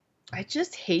I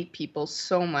just hate people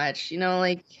so much, you know,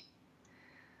 like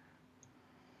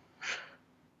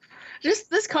just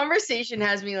this conversation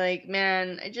has me like,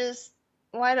 man,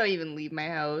 why do I even leave my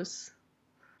house?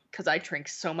 Because I drink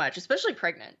so much, especially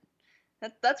pregnant.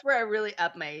 That's where I really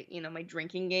up my, my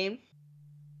drinking game.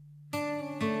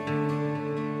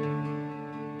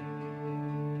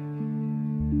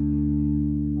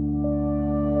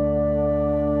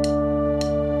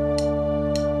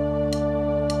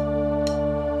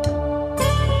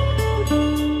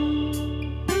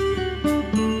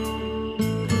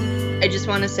 I just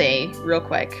want to say real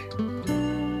quick,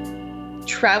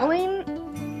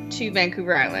 traveling to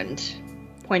Vancouver Island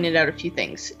pointed out a few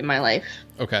things in my life.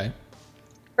 Okay.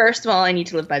 First of all, I need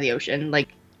to live by the ocean. Like,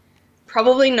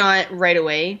 probably not right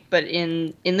away, but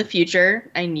in the future,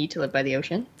 I need to live by the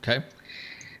ocean. Okay.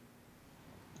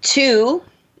 2,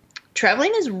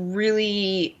 traveling is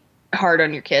really hard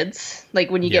on your kids. Like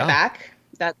when you get back,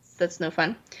 that's no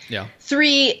fun. Yeah.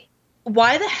 3,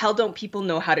 why the hell don't people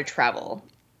know how to travel?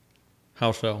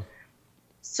 How so?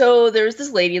 So there was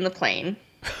this lady in the plane.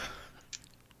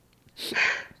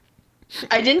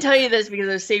 I didn't tell you this because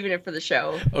I was saving it for the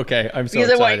show. Okay, I'm so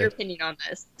because excited. I want your opinion on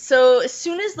this. So as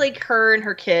soon as like her and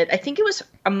her kid, I think it was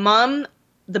a mom,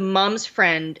 the mom's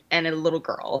friend, and a little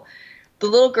girl. The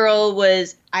little girl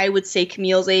was, I would say,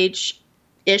 Camille's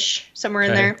age-ish, somewhere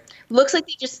in there. Looks like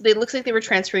they were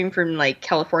transferring from like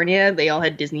California. They all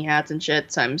had Disney hats and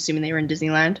shit, so I'm assuming they were in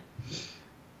Disneyland.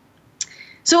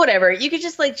 So whatever, you could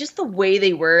just the way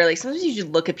they were, like sometimes you just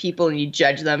look at people and you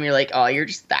judge them. You're like, oh, you're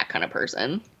just that kind of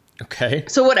person. Okay.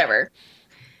 So whatever.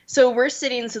 So we're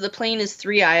sitting, so the plane is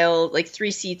 3 aisles, like 3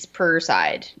 seats per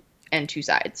side and 2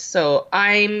 sides. So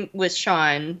I'm with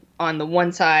Sean on the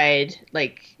one side,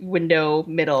 like window,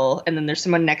 middle, and then there's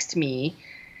someone next to me.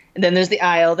 And then there's the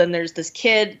aisle, then there's this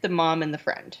kid, the mom, and the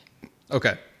friend.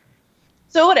 Okay.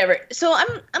 So whatever. So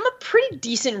I'm a pretty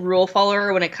decent rule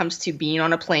follower when it comes to being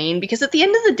on a plane, because at the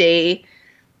end of the day,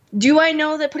 do I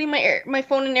know that putting my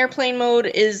phone in airplane mode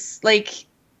is like,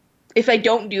 if I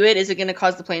don't do it, is it going to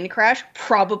cause the plane to crash?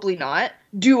 Probably not.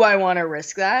 Do I want to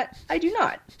risk that? I do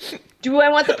not. Do I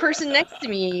want the person next to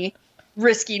me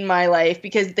risking my life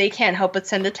because they can't help but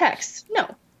send a text?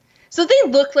 No. So they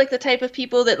look like the type of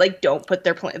people that like don't put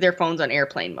their phones on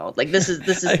airplane mode. Like this is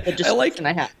the description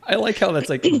I have. I like how that's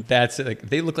like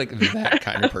they look like that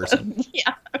kind of person.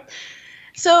 Yeah.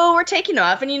 So we're taking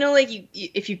off, and like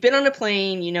if you've been on a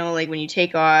plane, like when you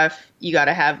take off, you got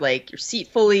to have like your seat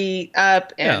fully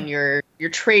up and your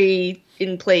tray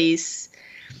in place.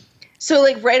 So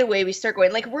like right away we start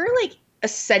going, like we're like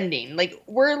ascending, like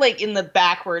we're like in the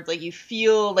backwards, like you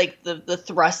feel like the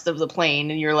thrust of the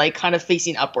plane, and you're like kind of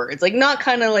facing upwards, like not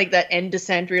kind of like that end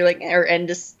descent where you're like, or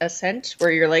end ascent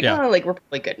where you're like, oh, like we're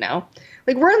probably good now.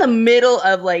 Like we're in the middle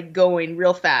of like going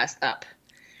real fast up.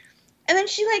 And then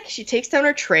she takes down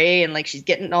her tray and like she's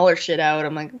getting all her shit out.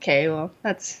 I'm like, okay, well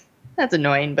that's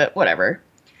annoying, but whatever.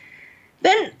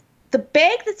 Then the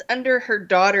bag that's under her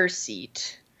daughter's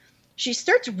seat, she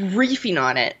starts reefing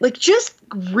on it, like just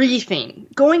reefing,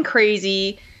 going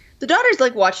crazy. The daughter's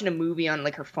like watching a movie on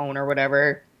like her phone or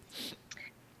whatever.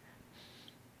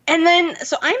 And then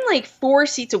so I'm like 4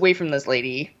 seats away from this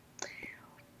lady.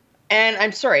 And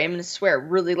I'm sorry, I'm going to swear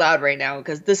really loud right now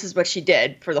because this is what she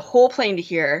did for the whole plane to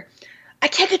hear. I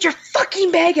can't get your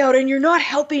fucking bag out and you're not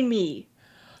helping me.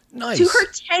 Nice. To her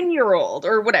 10-year-old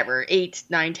or whatever, 8,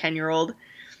 9, 10-year-old.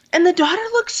 And the daughter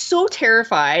looks so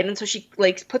terrified. And so she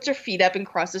like puts her feet up and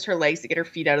crosses her legs to get her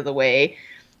feet out of the way.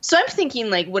 So I'm thinking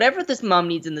like whatever this mom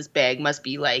needs in this bag must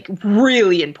be like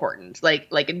really important. Like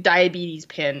a diabetes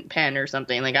pen or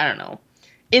something. Like, I don't know.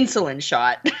 Insulin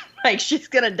shot. Like she's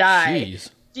going to die. Jeez.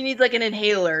 She needs like an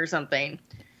inhaler or something.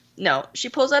 No, she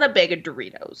pulls out a bag of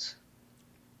Doritos.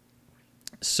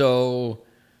 So,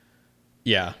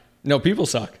 yeah. No, people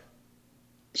suck.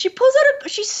 She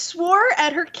swore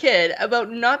at her kid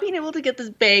about not being able to get this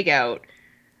bag out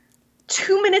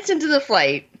 2 minutes into the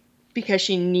flight because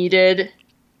she needed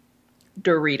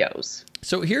Doritos.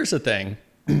 So here's the thing.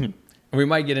 And we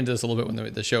might get into this a little bit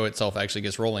when the show itself actually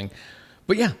gets rolling.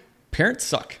 But yeah, parents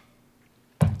suck.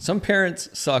 Some parents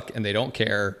suck and they don't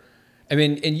care. I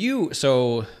mean,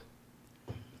 so,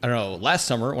 I don't know, last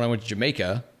summer when I went to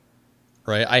Jamaica,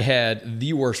 right, I had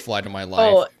the worst flight of my life.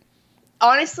 Oh,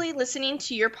 honestly, listening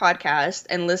to your podcast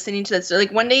and listening to that story,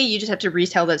 like one day you just have to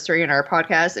retell that story in our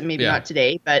podcast, and maybe not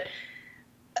today, but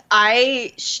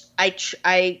I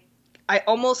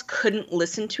almost couldn't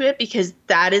listen to it because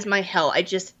that is my hell.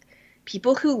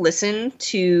 People who listen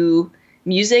to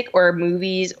music or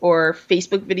movies or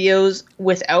Facebook videos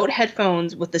without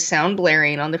headphones with the sound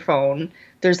blaring on their phone,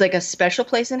 there's like a special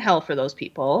place in hell for those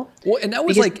people. Well, and that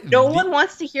was because like no one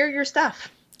wants to hear your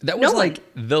stuff. That no was one. like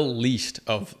the least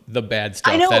of the bad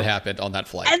stuff that happened on that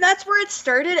flight. And that's where it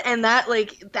started, and that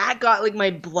got like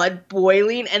my blood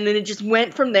boiling, and then it just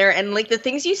went from there. And like the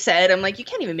things you said, I'm like, you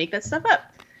can't even make that stuff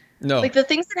up. No. Like the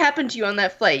things that happened to you on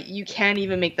that flight, you can't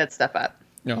even make that stuff up.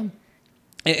 No.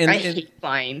 I hate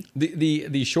flying.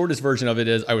 The shortest version of it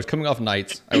is I was coming off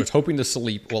nights. I was hoping to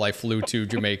sleep while I flew to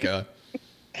Jamaica.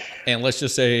 And let's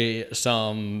just say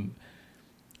some,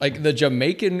 like the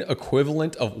Jamaican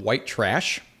equivalent of white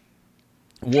trash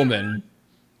woman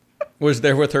was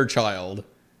there with her child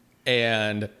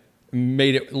and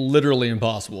made it literally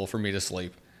impossible for me to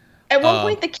sleep. At one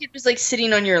point, the kid was like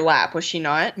sitting on your lap, was she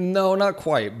not? No, not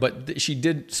quite. But she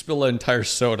did spill an entire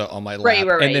soda on my lap,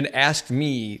 right. and then asked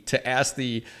me to ask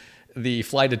the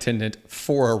flight attendant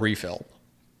for a refill.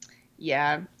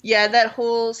 Yeah, that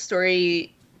whole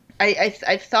story.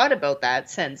 I've thought about that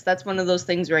since. That's one of those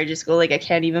things where I just go like, I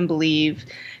can't even believe,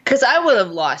 because I would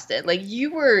have lost it. Like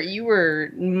you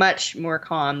were much more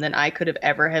calm than I could have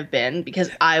ever have been, because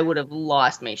I would have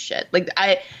lost my shit. Like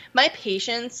my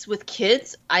patience with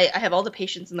kids, I have all the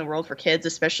patience in the world for kids,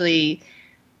 especially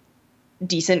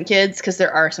decent kids, because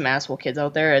there are some asshole kids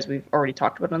out there, as we've already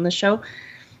talked about on this show.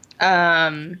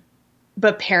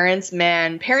 But parents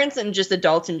and just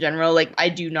adults in general, like I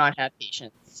do not have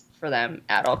patience for them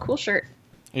at all. Cool shirt.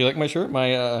 You like my shirt?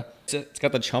 My it's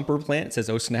got the chomper plant. It says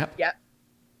 "Oh snap." Yep.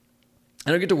 I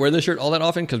don't get to wear this shirt all that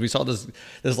often because we saw this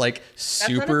like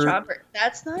super.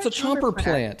 That's not a chomper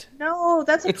plant. No,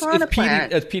 that's a piranha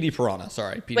plant. It's PD piranha.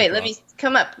 Sorry. Wait, piranha. Let me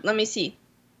come up. Let me see.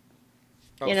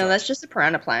 Oh, that's just a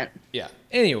piranha plant. Yeah.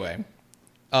 Anyway,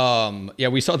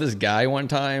 we saw this guy one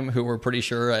time who we're pretty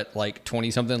sure at like 20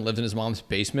 something lived in his mom's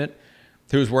basement,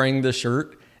 who was wearing this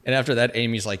shirt. And after that,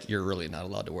 Amy's like, "You're really not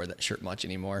allowed to wear that shirt much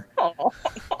anymore." Oh.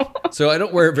 So I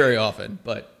don't wear it very often,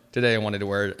 but today I wanted to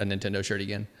wear a Nintendo shirt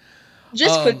again.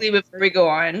 Just quickly before we go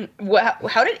on,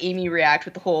 how did Amy react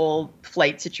with the whole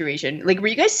flight situation? Like, were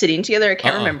you guys sitting together? I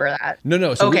can't remember that.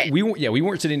 No. So okay. we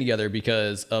weren't sitting together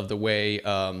because of the way,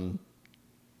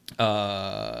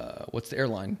 what's the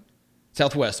airline?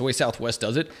 Southwest. The way Southwest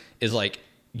does it is like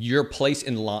your place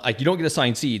in line. Like you don't get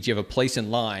assigned seats. You have a place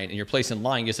in line, and your place in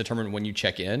line gets determined when you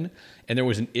check in. And there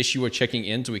was an issue with checking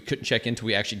in, so we couldn't check in until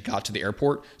we actually got to the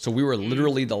airport. So we were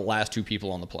literally the last two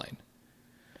people on the plane.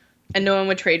 And no one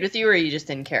would trade with you, or you just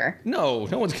didn't care? No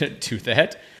one's going to do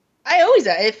that. I always,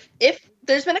 if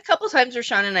there's been a couple times where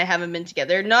Sean and I haven't been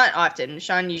together, not often.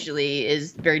 Sean usually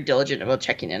is very diligent about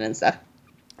checking in and stuff.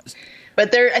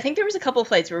 But I think there was a couple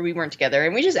flights where we weren't together,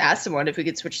 and we just asked someone if we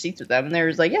could switch seats with them, and they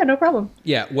was like, yeah, no problem.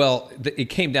 Yeah, well, it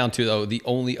came down to, though, the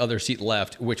only other seat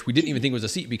left, which we didn't even think was a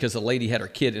seat because the lady had her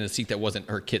kid in a seat that wasn't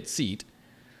her kid's seat,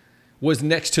 was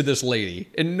next to this lady.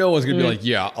 And no one's going to be like,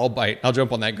 yeah, I'll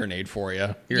jump on that grenade for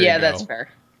you. Here you go. That's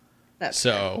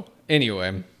fair.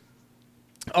 Anyway.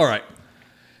 All right.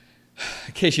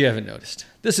 In case you haven't noticed,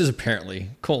 this is apparently,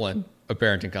 a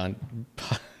parenting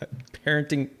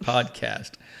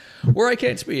podcast, where I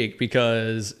can't speak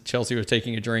because Chelsea was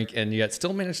taking a drink and yet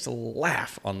still managed to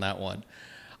laugh on that one.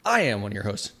 I am one of your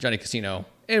hosts, Johnny Casino,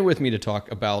 and with me to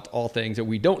talk about all things that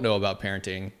we don't know about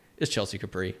parenting is Chelsea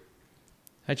Capri.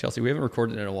 Hi, Chelsea. We haven't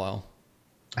recorded in a while.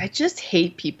 I just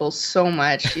hate people so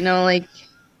much. Like...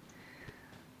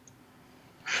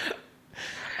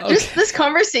 Okay. Just this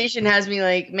conversation has me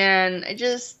like, man,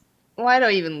 why do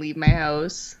I even leave my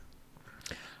house?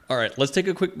 All right, let's take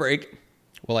a quick break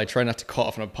while I try not to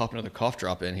cough, and I'll pop another cough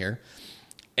drop in here.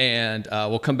 And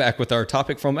we'll come back with our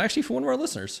topic from one of our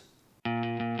listeners.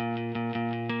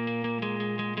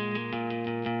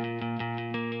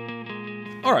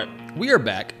 All right, we are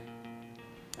back.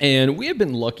 And we have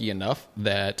been lucky enough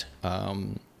that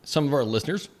some of our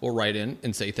listeners will write in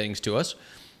and say things to us.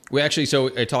 So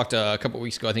I talked a couple of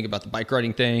weeks ago, I think, about the bike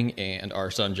riding thing, and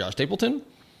our son, Josh Stapleton,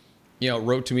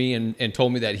 wrote to me and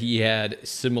told me that he had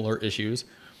similar issues.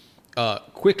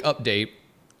 Quick update.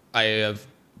 I have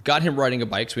got him riding a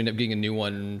bike, so we ended up getting a new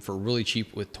one for really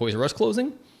cheap with Toys R Us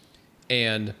closing.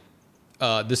 And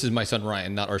this is my son,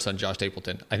 Ryan, not our son, Josh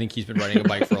Stapleton. I think he's been riding a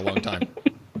bike for a long time.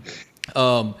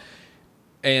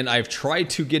 And I've tried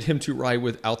to get him to ride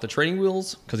without the training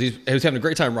wheels because he was having a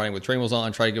great time riding with training wheels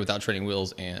on. Tried to get without training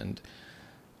wheels, and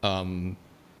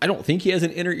I don't think he has an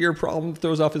inner ear problem that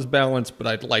throws off his balance, but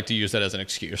I'd like to use that as an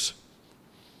excuse.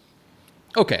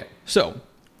 Okay, so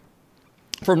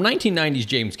from 1990s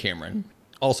James Cameron,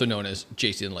 also known as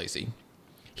Jason Lacey,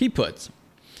 he puts,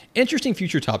 "Interesting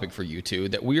future topic for you two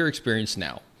that we are experiencing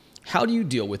now. How do you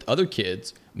deal with other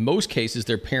kids? Most cases,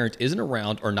 their parent isn't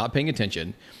around or not paying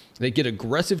attention. They get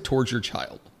aggressive towards your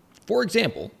child. For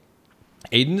example,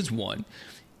 Aiden is 1.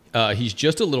 He's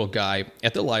just a little guy.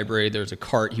 At the library, there's a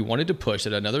cart he wanted to push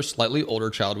that another slightly older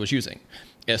child was using.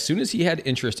 As soon as he had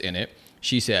interest in it,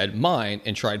 she said, "Mine,"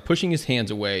 and tried pushing his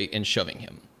hands away and shoving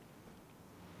him.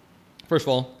 First of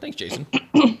all, thanks, Jason.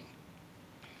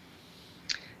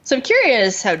 So I'm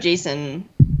curious how Jason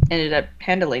ended up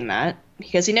handling that,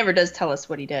 because he never does tell us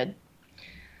what he did.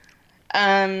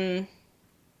 Have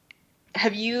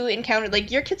you encountered,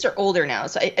 like, your kids are older now,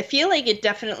 so I feel like it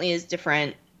definitely is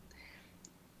different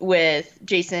with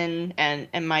Jason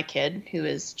and my kid, who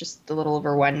is just a little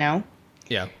over 1 now.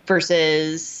 Yeah.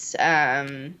 Versus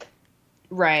Ryan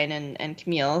and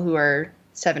Camille, who are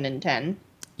 7 and 10.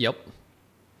 Yep.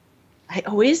 I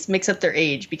always mix up their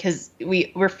age because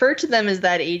we refer to them as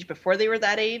that age before they were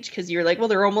that age, because you're like, well,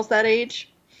 they're almost that age.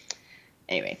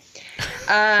 Anyway, so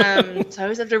I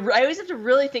always have to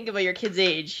really think about your kid's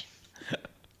age.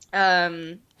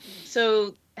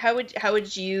 So how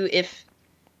would you, if,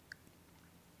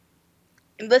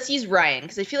 let's use Ryan,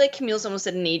 because I feel like Camille's almost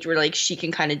at an age where, like, she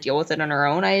can kind of deal with it on her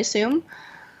own, I assume.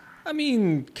 I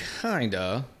mean,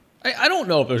 kinda. I don't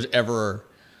know if there's ever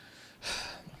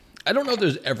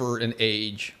an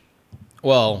age,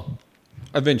 well,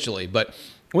 eventually, but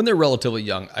when they're relatively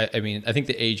young, I mean, I think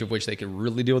the age of which they can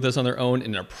really deal with this on their own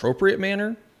in an appropriate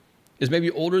manner is maybe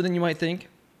older than you might think,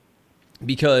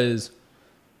 because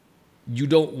you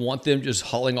don't want them just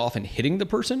hauling off and hitting the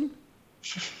person.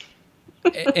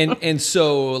 and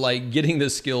so, like, getting the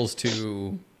skills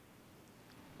to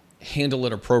handle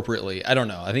it appropriately, I don't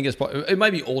know. I think it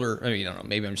might be older. I mean, I don't know.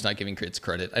 Maybe I'm just not giving kids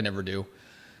credit. I never do.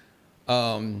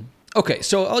 Okay,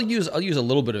 so I'll use a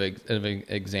little bit of an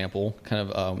example,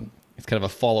 it's kind of a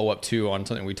follow up too on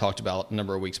something we talked about a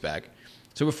number of weeks back.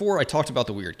 So before, I talked about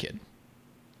the weird kid.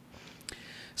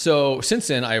 So since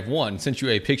then, I have sent you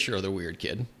a picture of the weird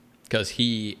kid, because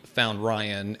he found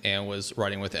Ryan and was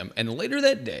riding with him. And later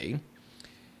that day,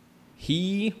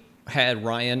 he had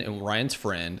Ryan and Ryan's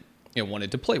friend and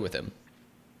wanted to play with him.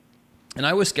 And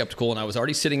I was skeptical, and I was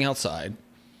already sitting outside.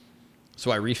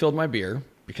 So I refilled my beer,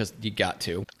 because you got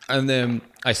to. And then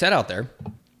I sat out there,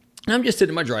 and I'm just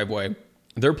sitting in my driveway.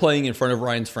 They're playing in front of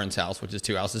Ryan's friend's house, which is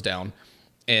 2 houses down.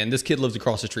 And this kid lives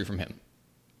across the street from him.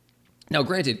 Now,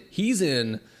 granted, he's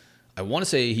in, I want to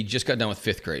say he just got done with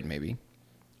 5th grade, maybe.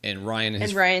 And Ryan's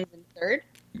in 3rd?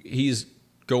 He's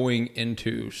going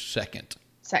into 2nd.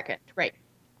 2nd, right.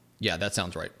 Yeah, that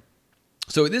sounds right.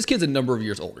 So this kid's a number of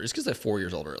years older. This kid's like 4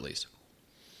 years older at least.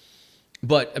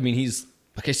 But, I mean, he's,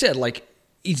 like I said, like,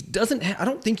 I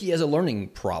don't think he has a learning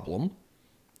problem,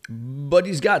 but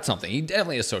he's got something. He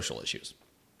definitely has social issues.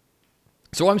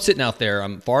 So I'm sitting out there.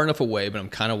 I'm far enough away, but I'm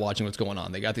kind of watching what's going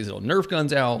on. They got these little Nerf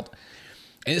guns out,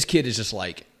 and this kid is just,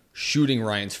 like, shooting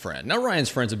Ryan's friend. Now, Ryan's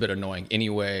friend's a bit annoying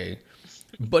anyway,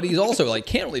 but he's also, like,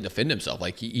 can't really defend himself.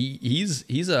 Like,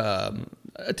 he's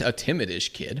a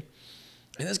timid-ish kid.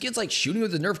 And this kid's, like, shooting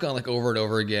with his Nerf gun, like, over and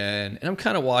over again. And I'm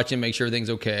kind of watching, make sure everything's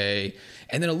okay.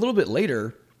 And then a little bit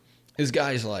later, this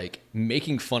guy's, like,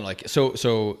 making fun. Like,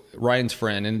 so Ryan's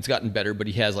friend, and it's gotten better, but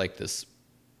he has, like, this,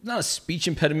 not a speech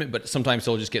impediment, but sometimes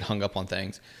he'll just get hung up on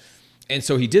things. And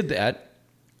so he did that.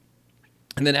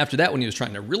 And then after that, when he was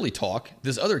trying to really talk,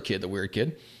 this other kid, the weird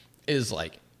kid, is,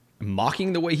 like,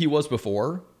 mocking the way he was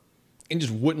before and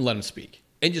just wouldn't let him speak.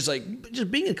 And just, like,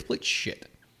 just being a complete shit.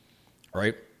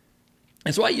 Right?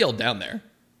 And so I yelled down there.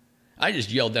 I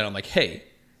just yelled down. I'm like, hey.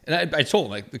 And I told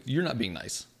him, like, you're not being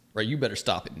nice. Right? You better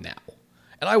stop it now.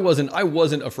 And I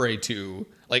wasn't afraid to,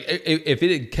 like, if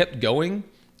it had kept going,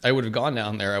 I would have gone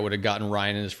down there. I would have gotten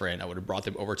Ryan and his friend. I would have brought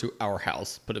them over to our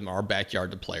house, put them in our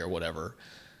backyard to play or whatever.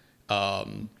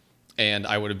 And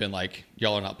I would have been like,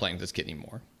 y'all are not playing with this kid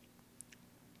anymore.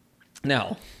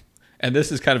 Now, and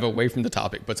this is kind of away from the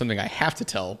topic, but something I have to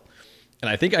tell. And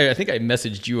I think I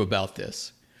messaged you about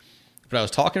this. But I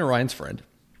was talking to Ryan's friend,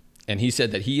 and he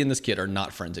said that he and this kid are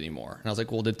not friends anymore. And I was like,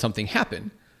 well, did something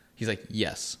happen? He's like,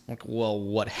 yes. I'm like, well,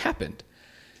 what happened?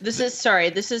 This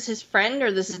is his friend,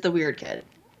 or this is the weird kid?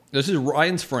 This is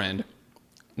Ryan's friend,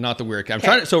 not the weird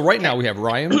kid. So right now we have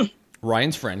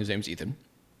Ryan's friend, his name's Ethan,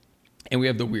 and we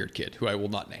have the weird kid, who I will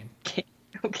not name.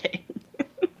 Okay.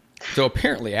 So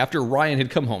apparently, after Ryan had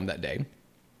come home that day,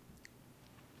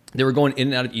 they were going in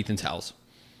and out of Ethan's house,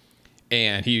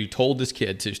 and he told this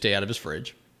kid to stay out of his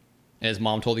fridge, and his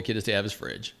mom told the kid to stay out of his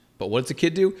fridge. But what does the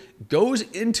kid do? Goes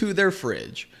into their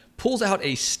fridge, pulls out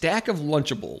a stack of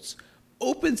Lunchables,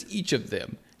 opens each of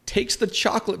them, takes the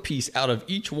chocolate piece out of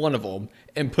each one of them,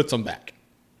 and puts them back.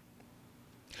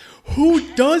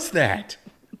 Who does that?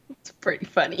 It's pretty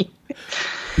funny.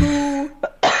 Who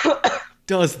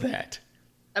does that?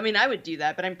 I mean, I would do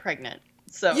that, but I'm pregnant.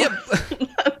 So. Yep.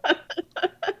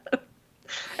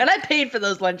 And I paid for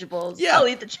those Lunchables. Yeah. I'll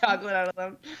eat the chocolate out of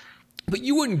them. But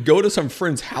you wouldn't go to some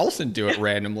friend's house and do it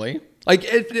randomly. Like,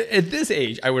 at this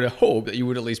age, I would hope that you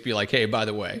would at least be like, hey, by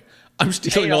the way, I'm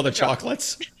stealing all the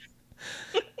chocolates.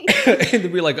 And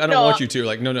they'd be like, I don't want you to.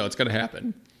 Like, no, it's going to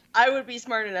happen. I would be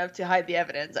smart enough to hide the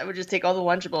evidence. I would just take all the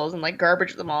Lunchables and, like,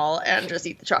 garbage them all and just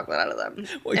eat the chocolate out of them.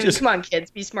 Come on,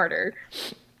 kids, be smarter.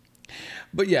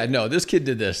 But yeah, no, this kid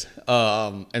did this.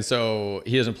 And so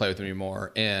he doesn't play with me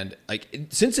anymore. And, like,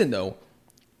 since then, though,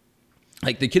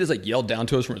 like, the kid has, like, yelled down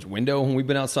to us from his window when we've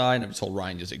been outside. And I've told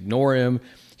Ryan, just ignore him.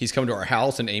 He's come to our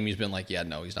house, and Amy's been like, yeah,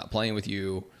 no, he's not playing with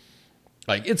you.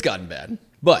 Like, it's gotten bad.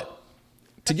 But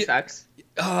sucks.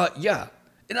 Yeah.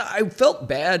 And I felt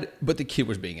bad, but the kid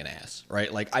was being an ass,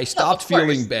 right? Like, I stopped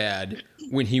feeling bad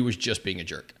when he was just being a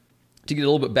jerk. To get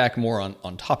a little bit back more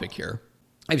on topic here,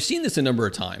 I've seen this a number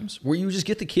of times where you just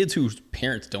get the kids whose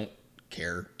parents don't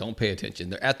care, don't pay attention.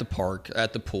 They're at the park,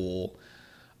 at the pool.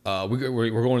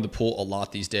 We're going to the pool a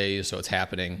lot these days, so it's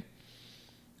happening.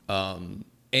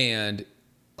 And,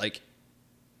 like,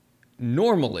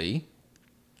 normally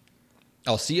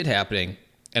I'll see it happening,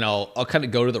 and I'll kind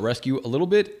of go to the rescue a little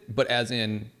bit, but as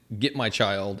in get my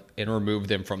child and remove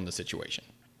them from the situation.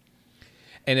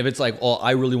 And if it's like, oh,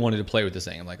 I really wanted to play with this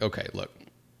thing, I'm like, okay, look,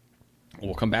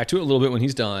 we'll come back to it a little bit when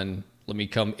he's done. Let me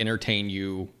come entertain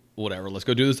you, whatever. Let's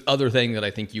go do this other thing that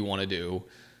I think you want to do,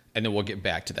 and then we'll get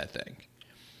back to that thing.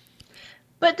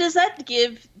 But does that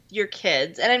give your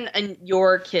kids, and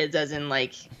your kids as in,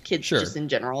 like, kids just in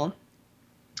general,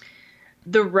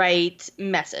 the right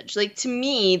message? Like, to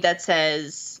me, that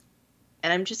says,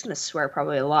 and I'm just going to swear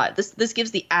probably a lot, this gives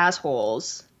the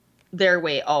assholes their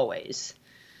way always.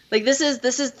 Like, this is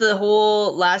the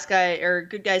whole last guy, or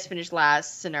good guys finish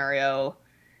last scenario,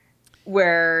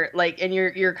 where, like, and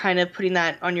you're kind of putting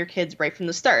that on your kids right from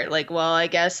the start. Like, well, I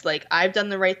guess, like, I've done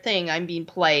the right thing. I'm being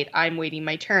polite. I'm waiting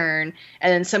my turn.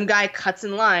 And then some guy cuts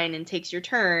in line and takes your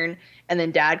turn. And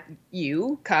then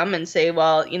you come and say,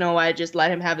 well, you know what, just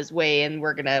let him have his way and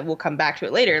we'll come back to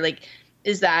it later. Like,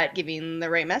 is that giving the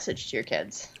right message to your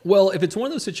kids? Well, if it's one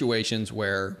of those situations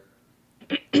where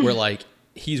like,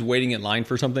 he's waiting in line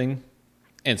for something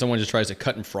and someone just tries to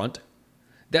cut in front,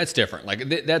 that's different.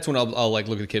 Like, that's when I'll like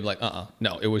look at the kid like,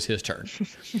 no, it was his turn.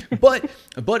 but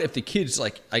if the kid's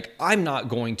like I'm not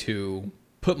going to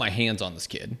put my hands on this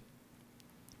kid,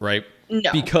 right?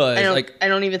 No, because I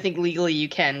don't even think legally you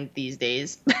can these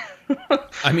days.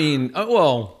 I mean,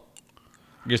 well,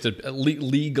 I guess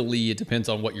legally it depends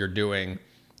on what you're doing,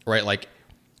 right? Like,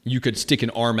 you could stick an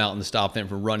arm out and stop them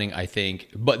from running, I think,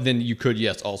 but then you could,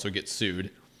 yes, also get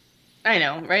sued. I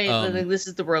know, right? This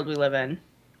is the world we live in.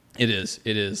 It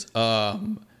is.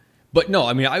 But no,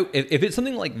 I mean, if it's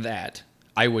something like that,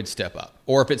 I would step up.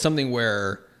 Or if it's something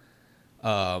where,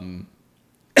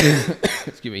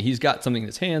 excuse me, he's got something in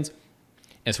his hands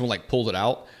and someone like pulls it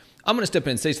out, I'm going to step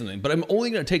in and say something. But I'm only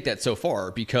going to take that so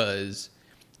far because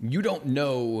you don't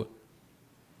know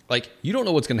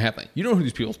what's going to happen. You don't know who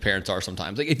these people's parents are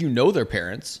sometimes. Like, if you know their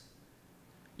parents,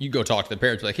 you go talk to the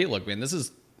parents, be like, hey, look, man, this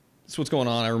is what's going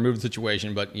on. I removed the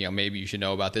situation, but, you know, maybe you should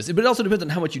know about this. But it also depends on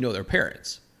how much you know their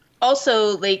parents.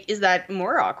 Also, like, is that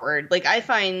more awkward? Like, I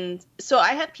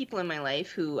have people in my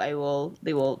life who they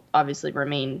will obviously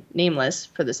remain nameless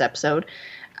for this episode,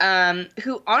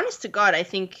 who, honest to God, I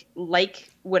think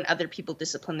like when other people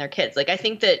discipline their kids. Like, I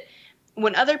think that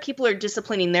when other people are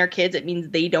disciplining their kids, it means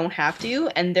they don't have to,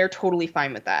 and they're totally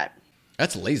fine with that.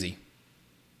 That's lazy.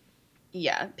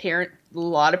 Yeah, a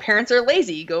lot of parents are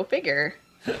lazy. Go figure.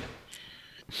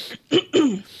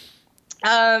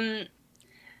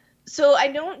 So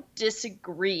I don't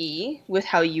disagree with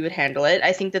how you would handle it.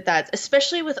 I think that's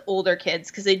especially with older kids,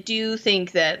 because I do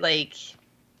think that, like,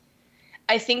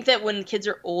 I think that when kids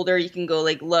are older, you can go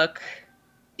like, look,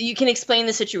 you can explain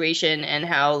the situation and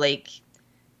how, like,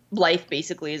 life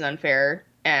basically is unfair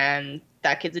and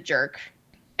that kid's a jerk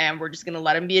and we're just going to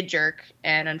let him be a jerk.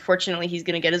 And unfortunately, he's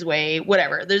going to get his way,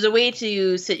 whatever. There's a way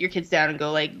to sit your kids down and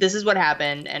go like, this is what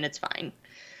happened and it's fine.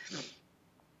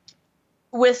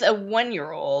 With a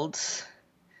 1-year-old,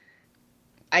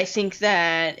 I think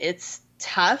that it's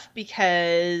tough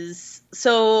because,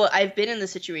 so I've been in the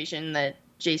situation that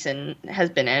Jason has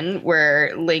been in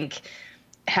where Link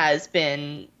has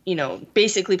been, you know,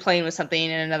 basically playing with something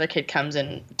and another kid comes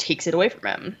and takes it away from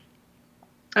him.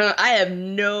 I have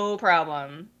no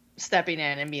problem stepping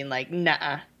in and being like,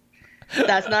 nah,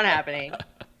 that's not happening.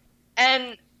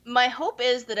 And my hope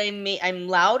is that I'm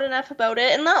loud enough about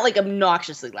it, and not like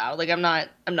obnoxiously loud. Like I'm not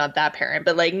that parent,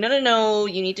 but like, no,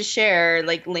 you need to share.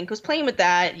 Like Link was playing with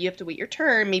that. You have to wait your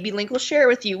turn. Maybe Link will share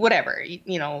with you, whatever.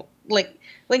 You know, like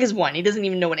Link is 1. He doesn't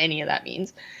even know what any of that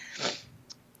means.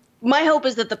 my hope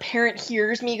is that the parent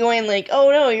hears me going like, oh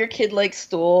no, your kid like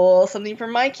stole something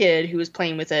from my kid who was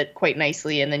playing with it quite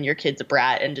nicely, and then your kid's a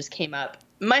brat and just came up.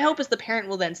 My hope is the parent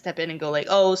will then step in and go like,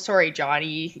 oh, sorry,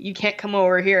 Johnny, you can't come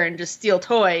over here and just steal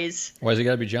toys. Why's it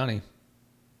gotta be Johnny?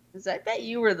 Because I bet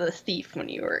you were the thief when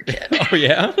you were a kid. Oh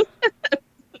yeah.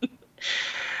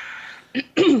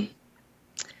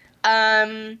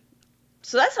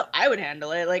 So that's how I would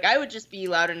handle it. Like, I would just be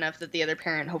loud enough that the other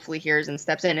parent hopefully hears and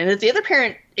steps in. And if the other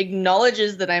parent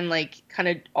acknowledges that I'm, like, kind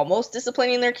of almost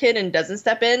disciplining their kid and doesn't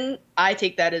step in, I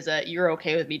take that as a, you're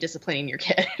okay with me disciplining your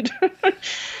kid.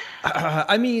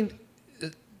 I mean...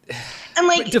 And,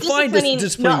 like, disciplining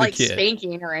not, like, kid.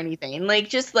 Spanking or anything. Like,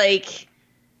 just, like,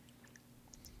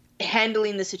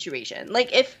 handling the situation.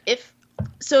 Like, if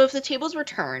the tables were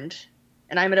turned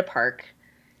and I'm at a park...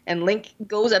 and Link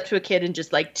goes up to a kid and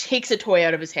just, like, takes a toy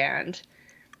out of his hand.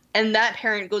 And that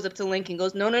parent goes up to Link and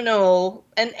goes, no, no, no.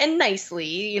 And nicely,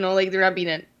 you know, like, they're not being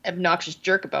an obnoxious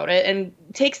jerk about it. And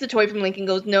takes the toy from Link and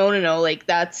goes, no, no, no. Like,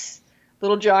 that's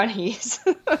little Johnny's.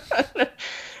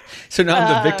 So now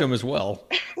I'm the victim as well.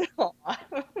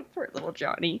 Poor little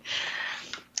Johnny.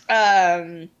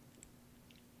 And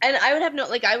I would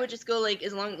have I would just go, like,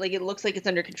 as long, like, it looks like it's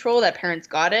under control, that parent's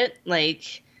got it.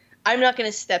 Like, I'm not going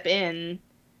to step in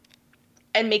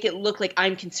and make it look like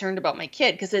I'm concerned about my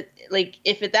kid. Because,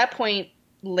 if at that point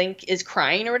Link is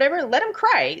crying or whatever, let him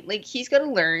cry. Like, he's got to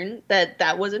learn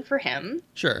that wasn't for him.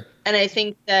 Sure. And I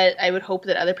think that I would hope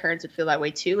that other parents would feel that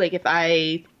way too. Like, if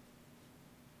I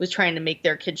was trying to make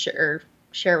their kid share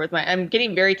with my... I'm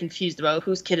getting very confused about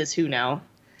whose kid is who now.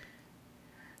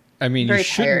 I mean,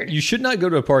 you should not go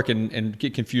to a park and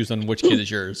get confused on which kid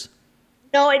is yours.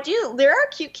 No, I do. There are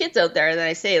cute kids out there that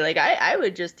I say, like, I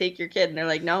would just take your kid. And they're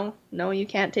like, no, you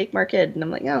can't take my kid. And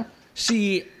I'm like, no.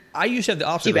 See, I used to have the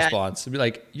opposite response. I'd be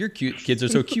like, your cute kids are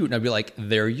so cute. And I'd be like,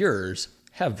 they're yours.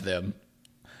 Have them.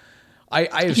 I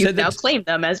have said that. You now claim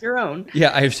them as your own.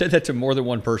 Yeah, I have said that to more than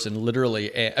one person,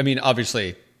 literally. I mean,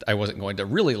 obviously, I wasn't going to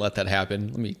really let that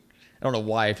happen. I don't know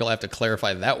why I feel I have to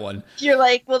clarify that one. You're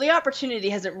like, well, the opportunity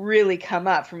hasn't really come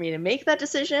up for me to make that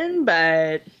decision,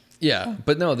 but... Yeah,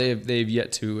 but no, they've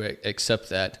yet to accept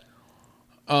that.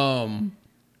 But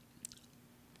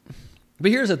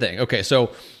here's the thing. Okay,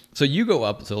 so you go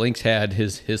up. So Link's had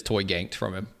his toy ganked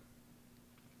from him.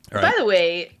 All right? By the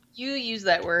way, you use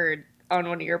that word on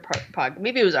one of your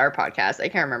maybe it was our podcast. I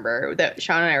can't remember, that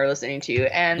Sean and I were listening to,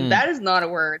 and that is not a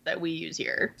word that we use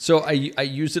here. So I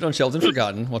used it on Shelved and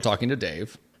Forgotten while talking to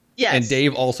Dave. Yes, and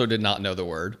Dave also did not know the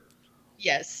word.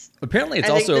 Yes, apparently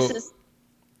it's also.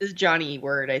 This Johnny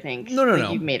word, I think.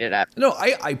 No. You made it up. No,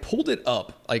 I pulled it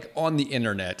up like on the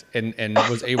internet and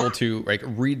was able to like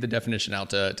read the definition out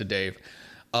to Dave.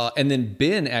 And then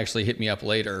Ben actually hit me up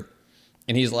later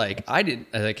and he's like,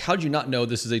 how'd you not know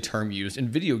this is a term used in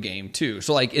video game too?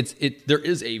 So like there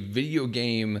is a video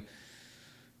game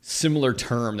similar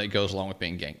term that goes along with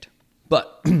being ganked.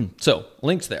 But so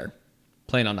Link's there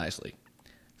playing on nicely.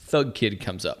 Thug Kid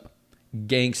comes up,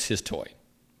 ganks his toy.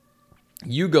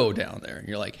 You go down there and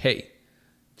you're like, hey,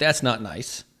 that's not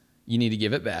nice. You need to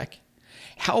give it back.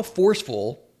 How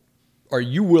forceful are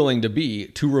you willing to be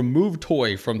to remove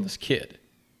toy from this kid?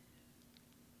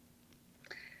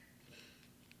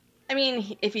 I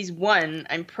mean, if he's one,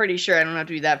 I'm pretty sure I don't have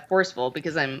to be that forceful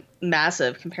because I'm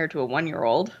massive compared to a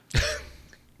 1-year-old.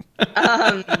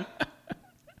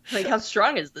 Like, how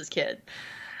strong is this kid?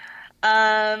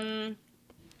 So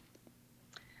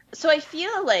I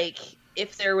feel like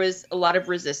if there was a lot of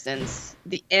resistance,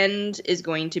 the end is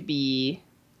going to be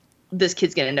this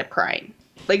kid's going to end up crying.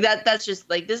 Like, that's just,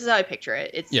 like, this is how I picture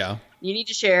it. It's, yeah. You need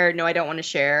to share. No, I don't want to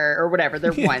share, or whatever.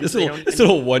 They're one. This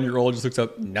little 1-year-old just looks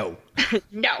up, no.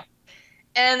 No.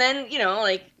 And then,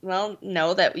 like, well,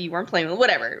 no, that you weren't playing with,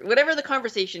 whatever the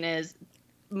conversation is,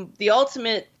 the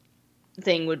ultimate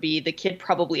thing would be the kid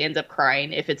probably ends up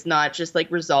crying if it's not just,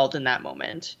 like, resolved in that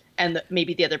moment. And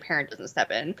maybe the other parent doesn't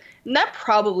step in. And that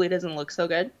probably doesn't look so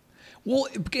good. Well,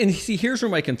 and see, here's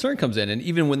where my concern comes in. And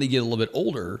even when they get a little bit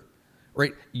older,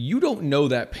 right, you don't know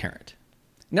that parent.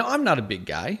 Now, I'm not a big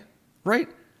guy, right?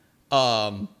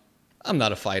 I'm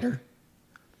not a fighter.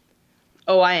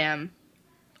 Oh, I am.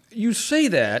 You say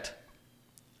that.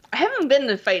 I haven't been in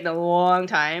a fight in a long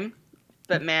time,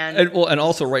 but man. And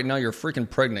also right now you're freaking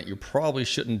pregnant. You probably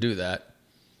shouldn't do that.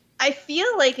 I feel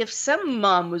like if some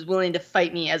mom was willing to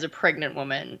fight me as a pregnant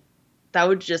woman, that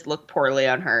would just look poorly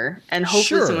on her. And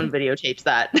hopefully someone videotapes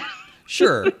that.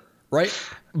 Sure, right?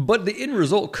 But the end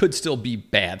result could still be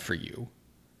bad for you,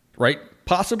 right?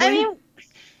 Possibly. I mean,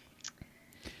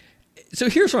 so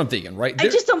here's what I'm thinking, right? I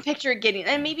just don't picture it getting...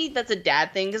 And maybe that's a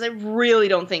dad thing, because I really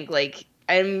don't think, like,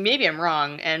 and maybe I'm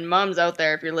wrong, and moms out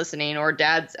there, if you're listening, or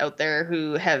dads out there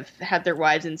who have had their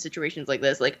wives in situations like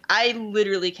this, like I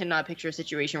literally cannot picture a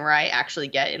situation where I actually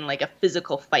get in like a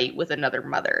physical fight with another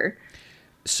mother.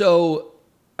 So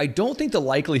I don't think the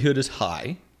likelihood is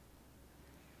high.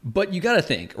 But you got to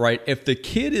think, right? If the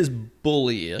kid is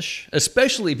bullyish,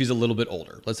 especially if he's a little bit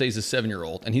older, let's say he's a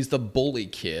 7-year-old and he's the bully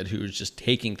kid who's just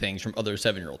taking things from other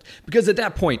 7-year-olds. Because at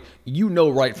that point, you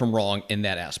know right from wrong in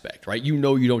that aspect, right? You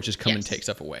know you don't just come and take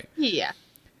stuff away. Yeah.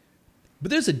 But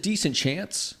there's a decent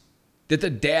chance that the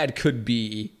dad could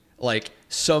be like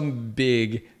some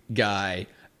big guy.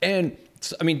 And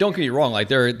I mean, don't get me wrong. Like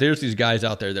there's these guys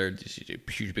out there. They're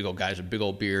huge, big old guys with big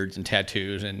old beards and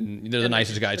tattoos, and they're the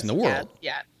nicest guys in the world.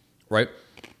 Yeah. Right?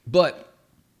 But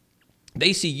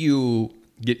they see you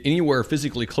get anywhere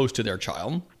physically close to their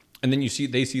child, and then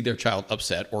they see their child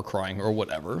upset or crying or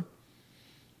whatever,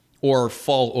 or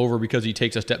fall over because he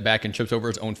takes a step back and trips over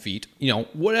his own feet,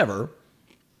 whatever.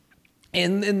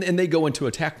 And they go into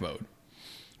attack mode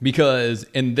because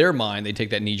in their mind, they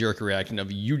take that knee-jerk reaction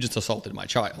of you just assaulted my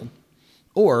child.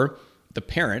 Or the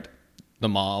parent, the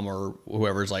mom or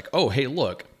whoever is like, oh, hey,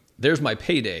 look, there's my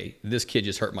payday. This kid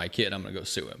just hurt my kid. I'm going to go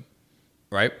sue him.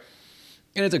 Right?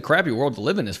 And it's a crappy world to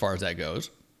live in as far as that goes.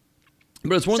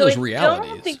 But it's one of those realities.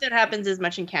 I don't think that happens as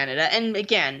much in Canada. And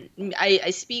again, I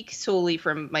speak solely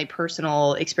from my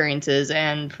personal experiences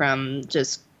and from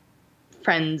just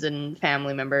friends and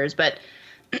family members. But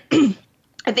I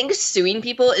think suing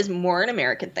people is more an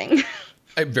American thing.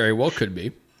 It very well could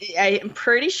be. I am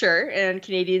pretty sure, and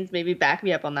Canadians maybe back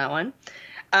me up on that one.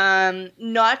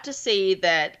 Not to say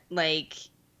that, like,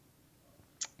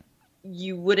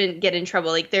 you wouldn't get in trouble.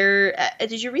 Like,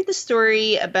 did you read the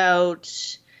story about,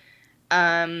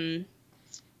 I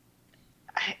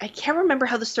can't remember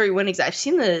how the story went exactly. I've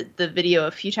seen the video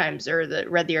a few times, or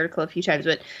read the article a few times,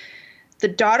 but the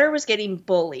daughter was getting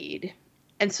bullied.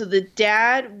 And so the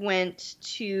dad went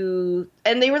to,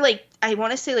 and they were like, I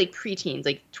want to say like preteens,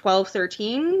 like 12,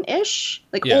 13-ish,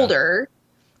 like older.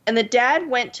 And the dad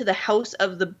went to the house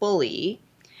of the bully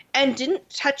and didn't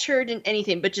touch her, didn't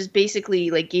anything, but just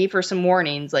basically like gave her some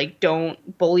warnings, like,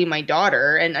 don't bully my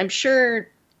daughter. And I'm sure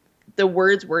the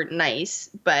words weren't nice,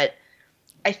 but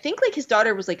I think like his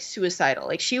daughter was like suicidal.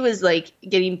 Like she was like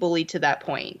getting bullied to that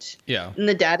point. Yeah. And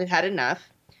the dad had had enough.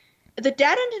 The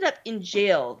dad ended up in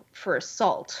jail for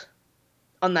assault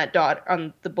on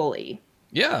on the bully.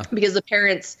 Yeah. Because the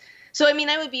parents. So, I mean,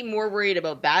 I would be more worried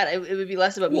about that. It would be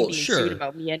less about me being sure. sued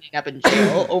about me ending up in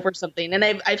jail over something. And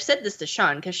I've said this to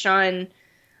Sean, because Sean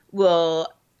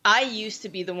I used to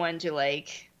be the one to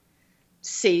like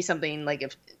say something like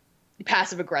if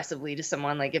passive aggressively to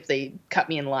someone, like if they cut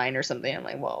me in line or something, I'm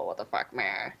like, whoa, what the fuck,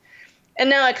 man. And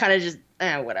now I kind of just,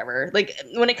 whatever. Like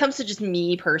when it comes to just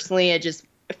me personally,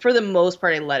 for the most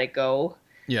part, I let it go.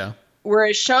 Yeah.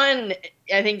 Whereas Sean,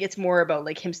 I think it's more about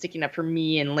like him sticking up for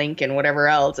me and Link and whatever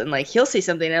else. And like he'll say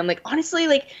something and I'm like, honestly,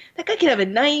 like that guy could have a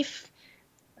knife.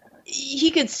 He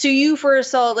could sue you for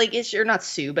assault. Like or not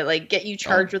sue, but like get you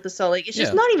charged with assault. Like it's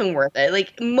just not even worth it.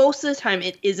 Like most of the time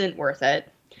it isn't worth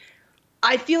it.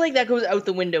 I feel like that goes out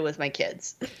the window with my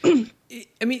kids. I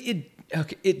mean,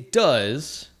 it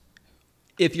does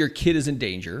if your kid is in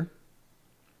danger,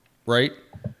 right?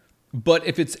 But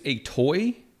if it's a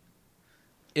toy,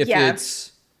 if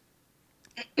it's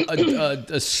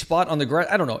a spot on the ground,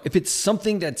 I don't know. If it's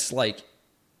something that's like,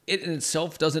 it in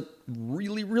itself doesn't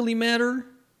really, really matter.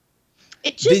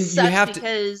 It just sucks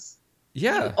because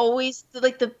you always,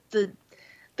 like the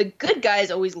good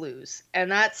guys always lose.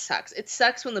 And that sucks. It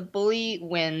sucks when the bully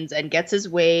wins and gets his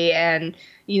way and,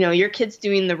 your kid's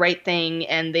doing the right thing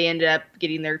and they ended up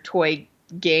getting their toy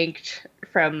ganked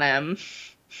from them.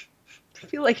 I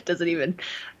feel like it doesn't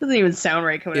even sound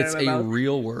right coming out of my mouth. It's a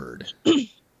real word.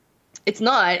 It's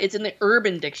not. It's in the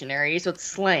Urban Dictionary, so it's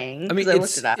slang. I mean,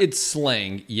 it's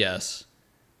slang, yes.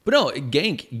 But no,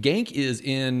 gank is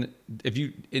in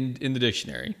the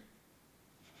dictionary.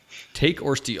 Take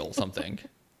or steal something.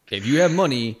 If you have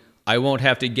money, I won't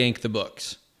have to gank the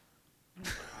books.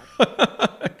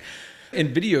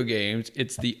 In video games,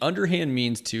 it's the underhand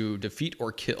means to defeat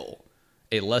or kill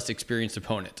a less experienced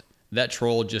opponent. That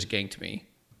troll just ganked me.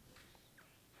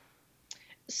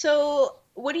 So,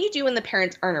 what do you do when the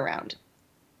parents aren't around?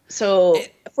 So,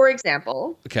 for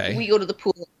example, we go to the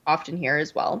pool often here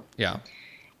as well. Yeah.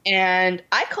 And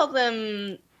I call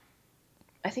them,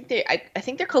 I think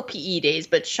they're called PE days,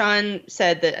 but Sean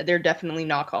said that they're definitely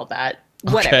not called that.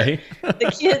 Whatever. Okay.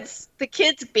 The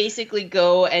kids basically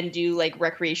go and do like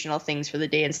recreational things for the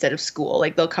day instead of school.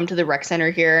 Like they'll come to the rec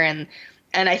center here and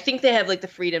And I think they have like the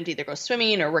freedom to either go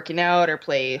swimming or working out or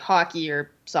play hockey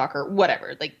or soccer,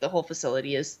 whatever. Like the whole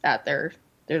facility is at their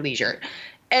leisure.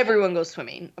 Everyone goes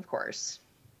swimming, of course.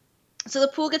 So the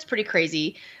pool gets pretty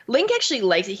crazy. Link actually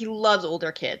likes it. He loves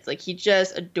older kids. Like he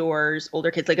just adores older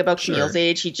kids, like about Camille's Sure.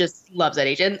 age. He just loves that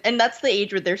age. And that's the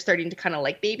age where they're starting to kind of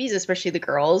like babies, especially the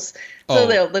girls. So Oh,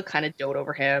 they'll kind of dote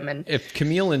over him. And if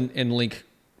Camille and Link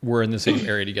were in the same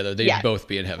area together, they'd yeah, both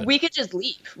be in heaven. we could just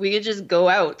leave. We could just go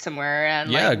out somewhere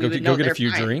and Yeah, like we would know go get a they're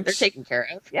few fine. They're drinks. taken care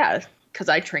of. Yeah, because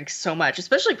I drink so much,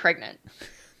 especially pregnant.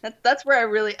 That's where I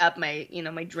really up my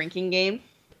my drinking game.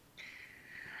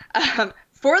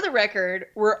 For the record,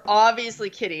 we're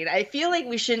obviously kidding. I feel like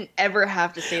we shouldn't ever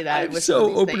have to say that I'm with some of so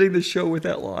these opening things. the show with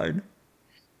that line.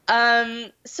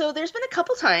 So there's been a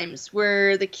couple times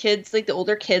where the kids, like the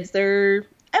older kids, they're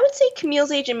I would say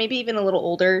Camille's age and maybe even a little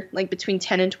older, like between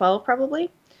 10 and 12 probably.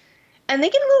 And they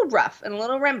get a little rough and a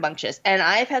little rambunctious. And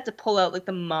I've had to pull out like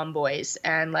the mom boys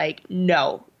and like,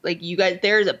 no, like you guys,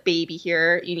 there's a baby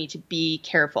here. You need to be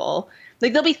careful.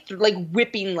 Like they'll be like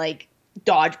whipping like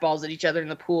dodgeballs at each other in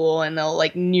the pool and they'll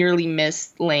like nearly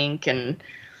miss Link. And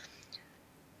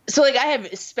so like I have,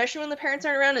 especially when the parents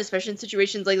aren't around, especially in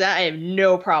situations like that, I have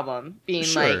no problem being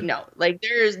like, Sure. no, like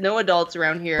there's no adults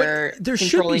around here But there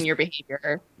should controlling be your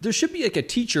behavior. there should be like a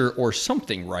teacher or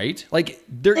something, right? Like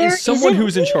there There is someone isn't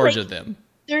who's in really, charge like, of them.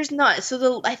 there's not.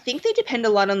 So I think they depend a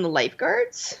lot on the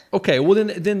lifeguards. Okay, well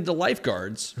then the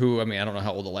lifeguards, who I mean I don't know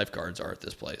how old the lifeguards are at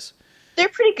this place. They're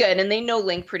pretty good and they know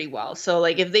Link pretty well. So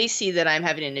like if they see that I'm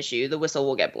having an issue, the whistle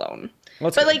will get blown. Well,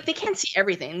 that's But good. like they can't see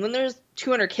everything. When there's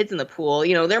 200 kids in the pool,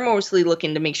 they're mostly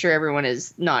looking to make sure everyone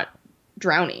is not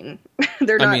drowning.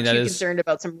 They're I not mean that too is concerned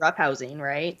about some roughhousing,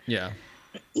 right? yeah.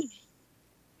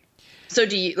 So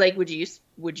do you like would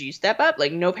you step up?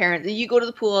 Like no parent, you go to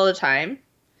the pool all the time.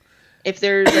 If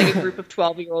there's like a group of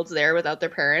 12-year-olds there without their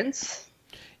parents.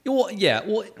 Well, yeah.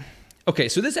 Well, okay.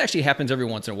 So this actually happens every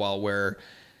once in a while where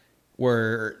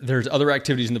there's other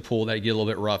activities in the pool that get a little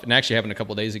bit rough, and actually happened a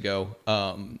couple days ago.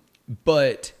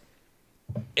 But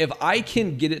if I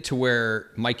can get it to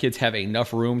where my kids have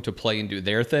enough room to play and do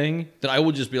their thing, then I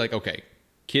will just be like, okay,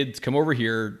 kids, come over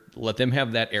here, let them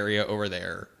have that area over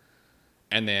there,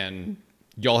 and then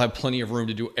y'all have plenty of room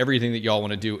to do everything that y'all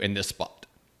want to do in this spot,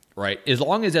 right? As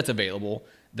long as that's available,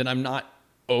 then I'm not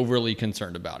overly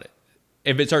concerned about it.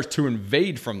 If it starts to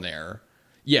invade from there,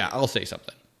 yeah, I'll say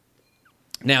something.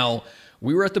 Now,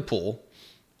 we were at the pool.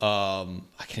 I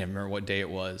can't remember what day it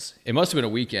was. It must have been a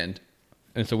weekend.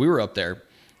 And so we were up there,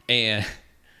 and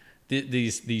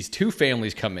these two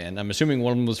families come in. I'm assuming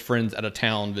one of them was friends out of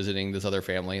town visiting this other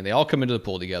family, and they all come into the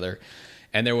pool together.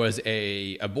 And there was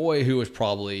a boy who was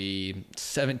probably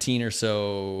 17 or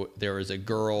so. There was a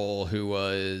girl who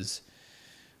was,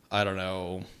 I don't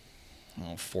know,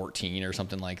 14 or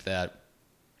something like that.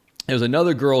 There was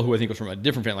another girl who I think was from a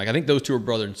different family. Like, I think those two were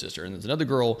brother and sister. And there's another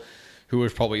girl who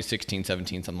was probably 16,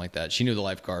 17, something like that. She knew the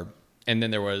lifeguard. And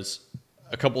then there was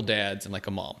a couple dads and like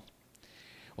a mom.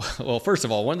 Well, first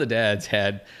of all, one of the dads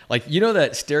had like,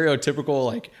 that stereotypical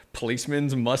like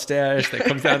policeman's mustache that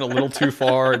comes down a little too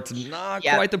far. It's not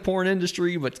Yep. quite the porn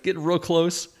industry, but it's getting real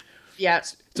close. Yeah.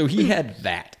 So he had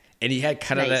that, and he had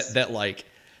kind of Nice.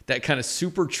 that kind of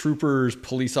super troopers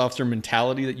police officer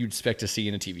mentality that you'd expect to see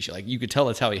in a TV show. Like you could tell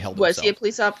that's how he held Was himself. he a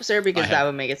police officer? Because I that have-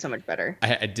 would make it so much better.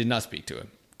 I did not speak to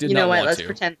him. Did You not know what? want Let's to.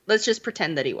 pretend. Let's just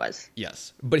pretend that he was.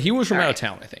 Yes, but he was from All out right. of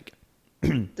town, I think.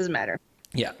 Doesn't matter.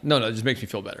 Yeah, no, it just makes me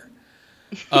feel better.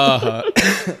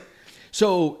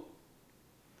 So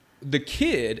the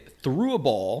kid threw a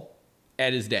ball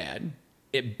at his dad.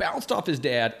 It bounced off his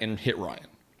dad and hit Ryan.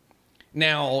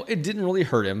 Now, it didn't really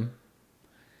hurt him,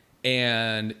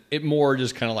 and it more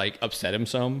just kind of like upset him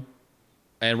some.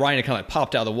 And Ryan had kind of like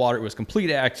popped out of the water. It was a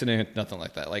complete accident, nothing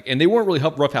like that. And they weren't really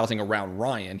roughhousing around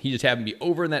Ryan. He just happened to be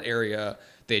over in that area.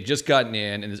 They had just gotten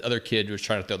in, and this other kid was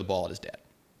trying to throw the ball at his dad.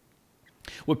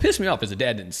 What pissed me off is the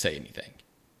dad didn't say anything,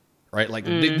 right? Like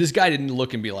this guy didn't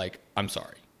look and be like, "I'm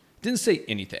sorry," didn't say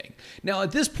anything. Now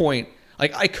at this point,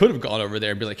 like I could have gone over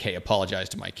there and be like, "Hey, apologize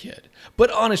to my kid,"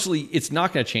 but honestly, it's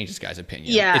not going to change this guy's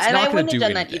opinion. Yeah, it's and not I gonna wouldn't have do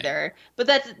done anything. that either.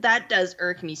 But that does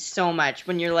irk me so much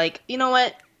when you're like, you know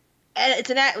what? It's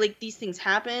an act, like these things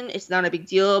happen. It's not a big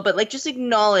deal, but like just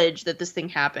acknowledge that this thing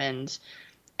happened,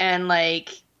 and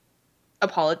like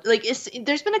apologize. Like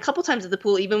there's been a couple times at the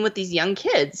pool, even with these young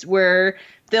kids, where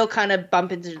they'll kind of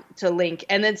bump into Link,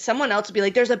 and then someone else will be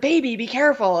like, "There's a baby, be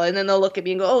careful," and then they'll look at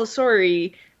me and go, "Oh,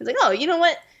 sorry." It's like, oh, you know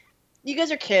what? You guys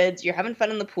are kids. You're having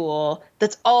fun in the pool.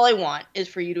 That's all I want is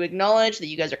for you to acknowledge that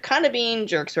you guys are kind of being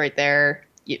jerks right there.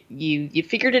 You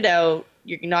figured it out.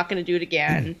 You're not going to do it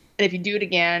again. And if you do it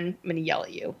again, I'm going to yell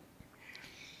at you.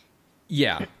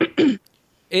 Yeah.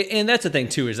 And that's the thing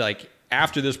too, is like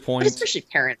after this But point, especially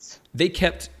parents. they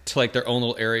kept to like their own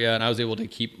little area, and I was able to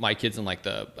keep my kids in like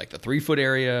the 3-foot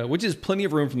area, which is plenty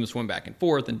of room for them to swim back and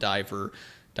forth and dive for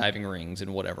diving rings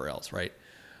and whatever else, right?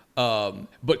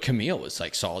 But Camille was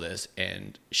like, saw this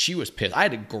and she was pissed. I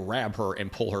had to grab her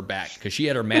and pull her back because she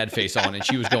had her mad face on and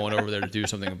she was going over there to do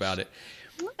something about it.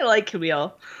 I like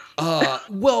Camille.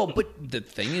 Well, but the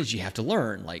thing is, you have to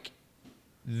learn, like,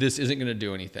 this isn't going to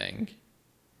do anything.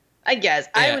 I guess.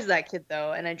 I was that kid,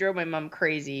 though, and I drove my mom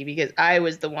crazy because I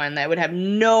was the one that would have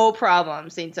no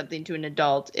problem saying something to an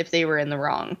adult if they were in the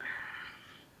wrong.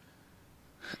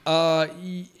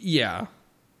 Yeah.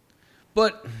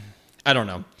 But I don't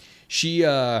know. She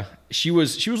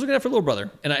was looking out for her little brother,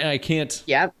 and I can't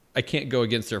I can't go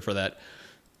against her for that.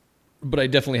 But I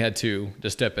definitely had to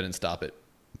step in and stop it.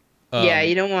 Yeah,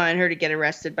 you don't want her to get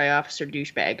arrested by Officer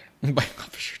Douchebag. By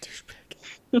Officer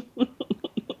Douchebag.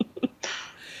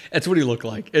 That's what he looked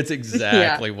like. It's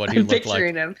exactly what he looked like. I'm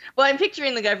picturing him. Well, I'm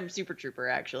picturing the guy from Super Trooper,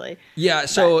 actually. Yeah,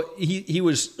 so he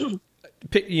was,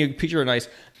 you picture a nice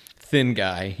thin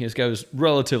guy. This guy was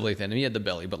relatively thin. He had the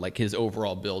belly, but like his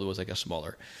overall build was like a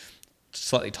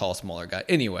slightly tall, smaller guy.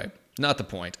 Anyway, not the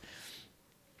point.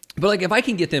 But like if I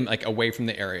can get them like away from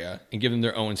the area and give them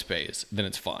their own space, then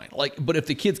it's fine. Like, but if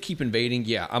the kids keep invading,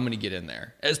 yeah, I'm gonna get in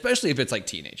there. Especially if it's like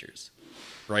teenagers,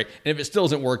 right? And if it still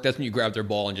doesn't work, that's when you grab their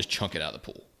ball and just chunk it out of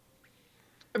the pool.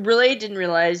 Really didn't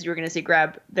realize you were gonna say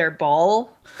grab their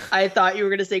ball. I thought you were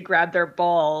gonna say grab their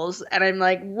balls, and I'm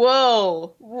like,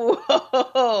 whoa,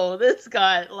 this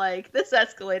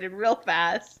escalated real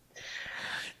fast.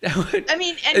 I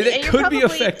mean, and it could be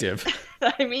effective.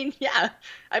 I mean, yeah.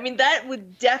 I mean, that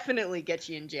would definitely get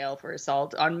you in jail for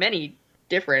assault on many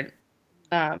different,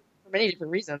 for many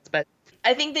different reasons. But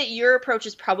I think that your approach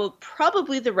is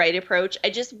probably the right approach. I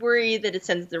just worry that it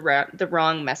sends the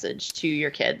wrong message to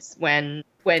your kids when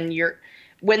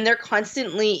they're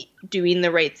constantly doing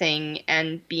the right thing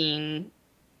and being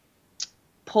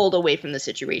pulled away from the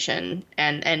situation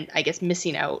and I guess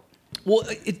missing out. Well,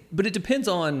 but it depends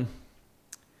on.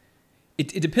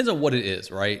 It depends on what it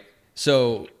is, right?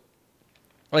 So,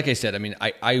 like I said, I mean,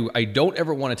 I don't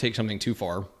ever want to take something too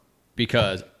far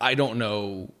because I don't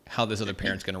know how this other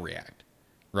parent's going to react,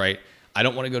 right? I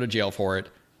don't want to go to jail for it.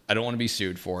 I don't want to be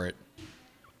sued for it,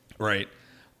 right?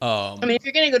 I mean, if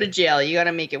you're going to go to jail, you got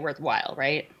to make it worthwhile,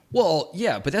 right? Well,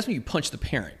 yeah, but that's when you punch the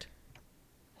parent.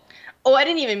 Oh, I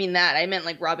didn't even mean that. I meant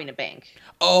like robbing a bank.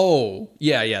 Oh,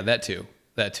 yeah, that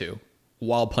too,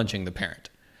 while punching the parent.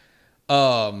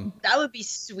 That would be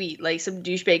sweet. Like some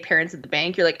douchebag parents at the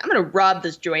bank. You're like, I'm going to rob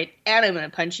this joint and I'm going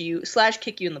to punch you /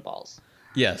 kick you in the balls.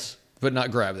 Yes, but not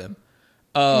grab them.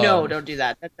 No, don't do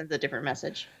that. That sends a different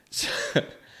message.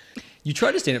 You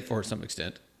try to stand up for some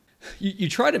extent. You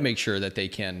try to make sure that they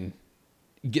can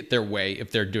get their way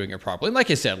if they're doing it properly. And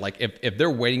like I said, like if they're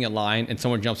waiting in line and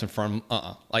someone jumps in front of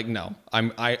them, like no,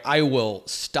 I will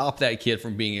stop that kid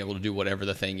from being able to do whatever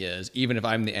the thing is, even if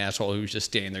I'm the asshole who's just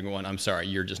standing there going, I'm sorry,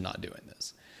 you're just not doing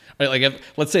this. Right? Like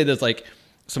let's say there's like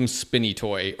some spinny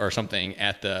toy or something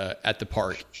at the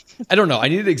park. I don't know. I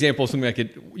need an example of something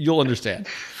you'll understand.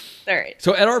 All right.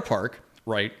 So at our park,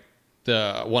 right,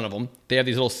 one of them, they have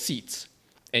these little seats.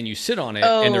 And you sit on it,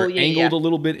 and they're angled a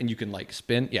little bit, and you can like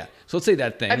spin. Yeah. So let's say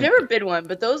that thing. I've never been one,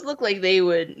 but those look like they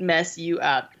would mess you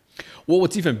up. Well,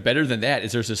 what's even better than that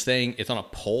is there's this thing. It's on a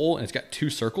pole, and it's got 2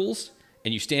 circles.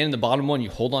 And you stand in the bottom one, you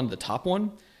hold on to the top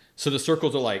one. So the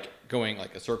circles are like going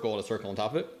like a circle and a circle on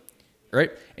top of it,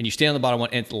 right? And you stand on the bottom one,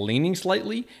 and it's leaning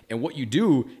slightly. And what you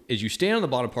do is you stand on the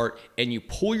bottom part, and you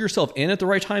pull yourself in at the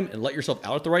right time and let yourself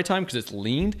out at the right time because it's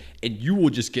leaned, and you will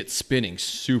just get spinning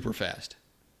super fast.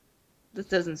 This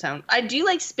doesn't sound... I do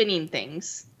like spinning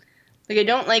things. Like, I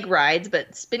don't like rides,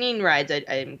 but spinning rides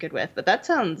I'm good with. But that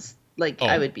sounds like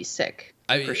I would be sick,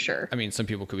 for sure. I mean, some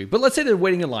people could be. But let's say they're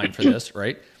waiting in line for this,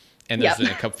 right? And there's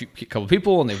a couple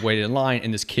people, and they've waited in line,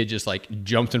 and this kid just, like,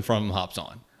 jumps in front of them, hops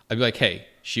on. I'd be like, hey,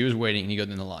 she was waiting, and you go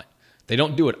in the line. They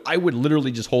don't do it. I would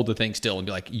literally just hold the thing still and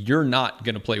be like, you're not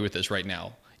going to play with this right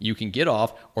now. You can get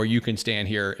off, or you can stand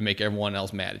here and make everyone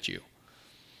else mad at you.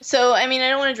 So, I mean, I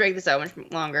don't want to drag this out much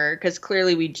longer because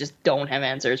clearly we just don't have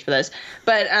answers for this.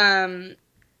 But,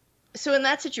 so in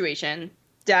that situation,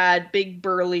 big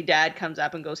burly dad comes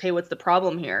up and goes, hey, what's the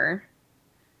problem here?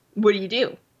 What do you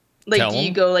do? Like, do you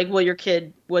go like, well, your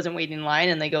kid wasn't waiting in line,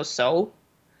 and they go, so?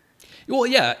 Well,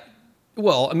 yeah.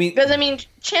 Well, I mean... Because, I mean,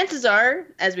 chances are,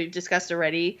 as we've discussed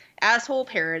already, asshole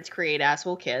parents create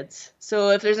asshole kids.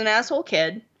 So if there's an asshole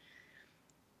kid...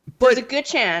 But there's a good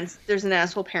chance there's an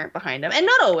asshole parent behind them. And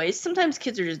not always. Sometimes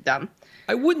kids are just dumb.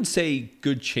 I wouldn't say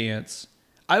good chance.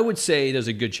 I would say there's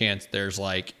a good chance there's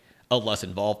like a less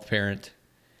involved parent,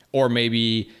 or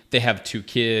maybe they have 2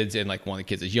 kids and like one of the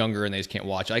kids is younger and they just can't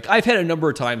watch. Like I've had a number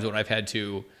of times when I've had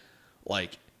to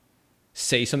like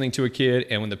say something to a kid,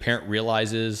 and when the parent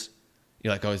realizes,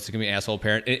 you're like, oh, it's gonna be an asshole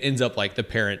parent, it ends up like the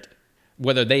parent,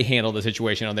 whether they handle the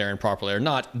situation on their end properly or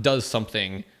not, does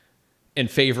something in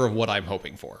favor of what I'm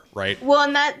hoping for, right? Well,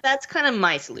 and that's kind of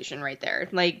my solution right there.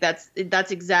 Like that's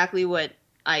exactly what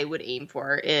I would aim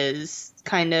for, is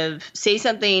kind of say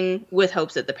something with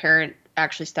hopes that the parent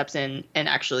actually steps in and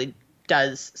actually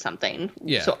does something.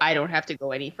 Yeah. So I don't have to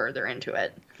go any further into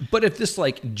it. But if this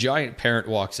like giant parent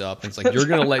walks up and it's like, you're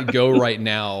going to let go right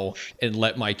now and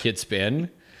let my kid spin,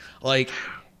 like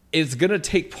it's going to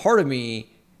take part of me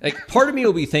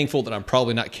will be thankful that I'm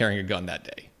probably not carrying a gun that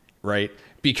day. Right.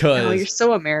 Because oh, you're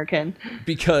so American.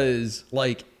 Because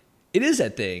like it is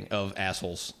that thing of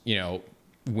assholes,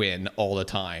 win all the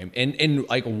time. And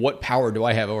like, what power do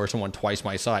I have over someone twice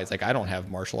my size? Like I don't have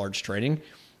martial arts training,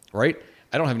 right?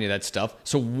 I don't have any of that stuff.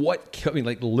 So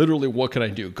literally what can I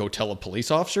do? Go tell a police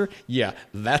officer? Yeah,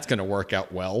 that's going to work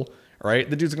out well, right?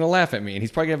 The dude's going to laugh at me and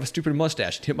he's probably going to have a stupid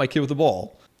mustache and hit my kid with a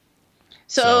ball.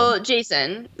 So,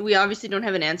 Jason, we obviously don't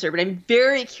have an answer, but I'm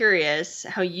very curious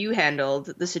how you handled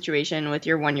the situation with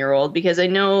your 1-year-old, because I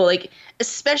know, like,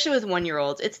 especially with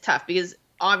 1-year-olds, it's tough because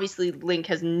obviously Link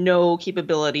has no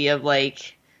capability of,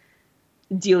 like,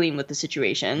 dealing with the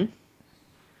situation.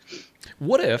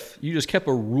 What if you just kept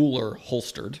a ruler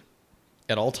holstered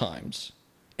at all times,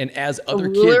 and as other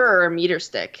kids... A ruler or a meter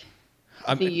stick?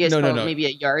 I think you guys call it maybe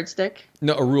a yardstick?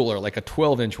 No, a ruler, like a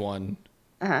 12-inch one.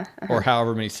 Or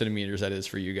however many centimeters that is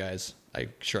for you guys.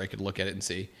 I'm sure I could look at it and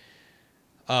see.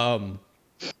 And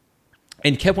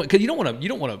kept one, because you don't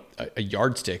want a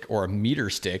yardstick or a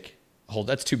meter stick.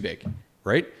 That's too big,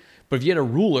 right? But if you had a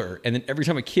ruler, and then every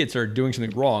time a kid started doing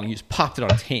something wrong, you just popped it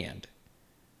on its hand.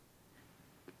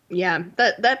 Yeah,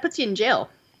 that puts you in jail,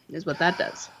 is what that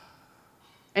does.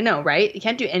 I know, right? You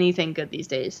can't do anything good these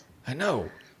days. I know.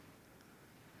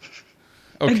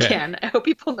 Okay. Again, I hope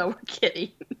people know we're kidding.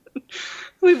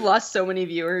 We've lost so many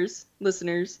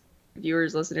listeners,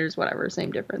 whatever,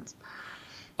 same difference.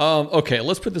 Okay,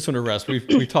 let's put this one to rest.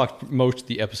 We've talked most of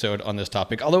the episode on this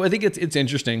topic, although I think it's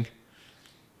interesting,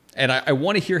 and I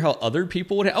want to hear how other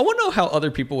people would. I want to know how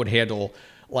other people would handle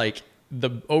like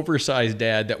the oversized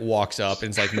dad that walks up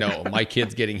and is like, "No, my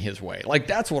kid's getting his way." Like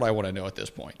that's what I want to know at this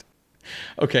point.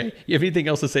 Okay, you have anything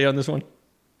else to say on this one?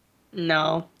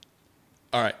 No.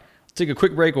 All right, let's take a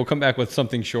quick break. We'll come back with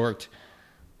something short.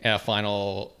 And a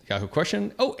final Yahoo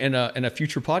question. Oh, and a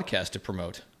future podcast to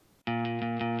promote.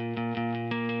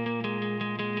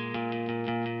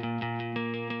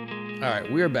 All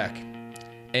right, we are back.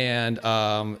 And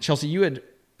Chelsea, you had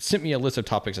sent me a list of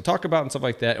topics to talk about and stuff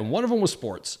like that, and one of them was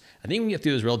sports. I think we have to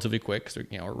do this relatively quick because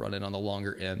we're running on the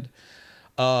longer end.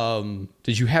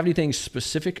 Did you have anything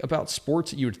specific about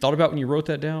sports that you had thought about when you wrote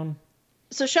that down?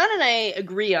 So Sean and I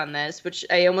agree on this, which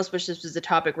I almost wish this was a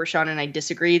topic where Sean and I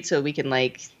disagreed, so we can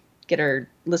like get our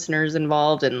listeners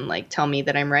involved and like tell me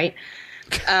that I'm right.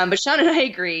 But Sean and I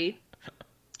agree.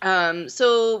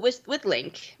 So with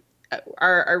Link,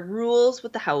 our rules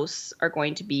with the house are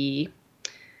going to be,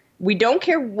 we don't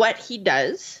care what he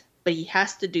does, but he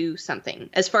has to do something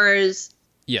as far as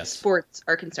sports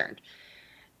are concerned.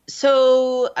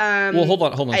 So, well, hold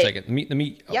on a second. Let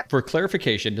me yep. For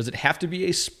clarification, does it have to be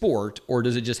a sport, or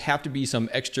does it just have to be some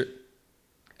extra,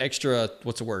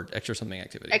 what's the word? Extra something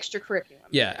activity. Extracurricular.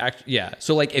 Yeah.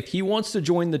 So like if he wants to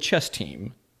join the chess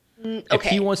team, if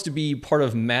he wants to be part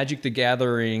of Magic the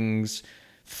Gathering's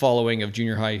following of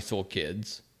junior high school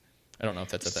kids, I don't know if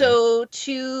that's a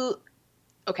thing.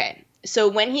 So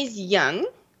when he's young,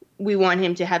 we want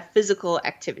him to have physical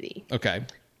activity. Okay.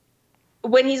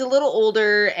 When he's a little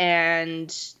older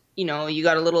and, you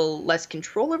got a little less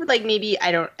control over, like maybe,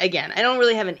 I don't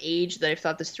really have an age that I've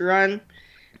thought this through on,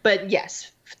 but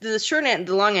yes, the short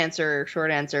answer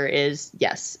is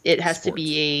yes, it has to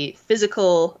be a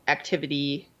physical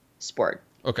activity sport.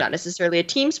 Okay. Not necessarily a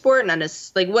team sport, not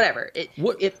necessarily, like whatever. It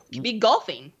could be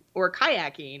golfing or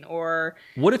kayaking or.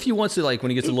 What if he wants to, like,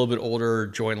 when he gets a little bit older,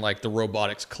 join like the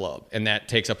robotics club and that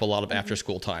takes up a lot of after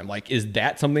school time? Like, is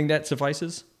that something that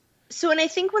suffices? So, and I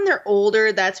think when they're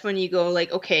older, that's when you go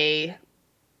like, okay.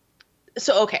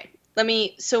 So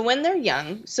when they're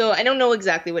young, so I don't know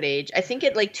exactly what age. I think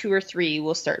at like 2 or 3,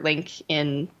 we'll start Link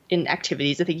in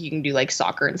activities. I think you can do like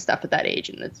soccer and stuff at that age,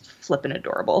 and it's flippin'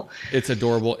 adorable. It's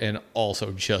adorable and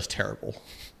also just terrible.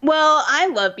 Well, I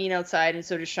love being outside, and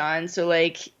so does Sean. So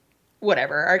like,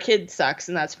 whatever. Our kid sucks,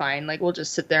 and that's fine. Like, we'll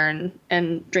just sit there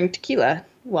and drink tequila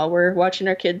while we're watching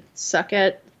our kid suck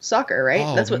at soccer, right?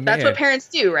 Oh, that's what parents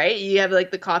do, right? You have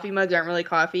like the coffee mugs aren't really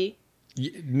coffee.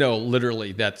 No,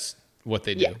 literally, that's what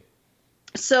they Yeah. do.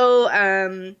 So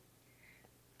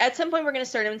at some point we're going to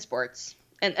start him in sports.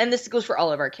 And this goes for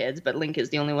all of our kids, but Link is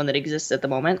the only one that exists at the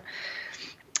moment.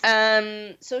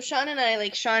 So Sean and I,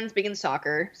 like, Sean's big in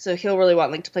soccer, so he'll really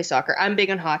want Link to play soccer. I'm big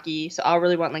on hockey, so I'll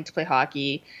really want Link to play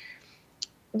hockey.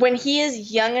 When he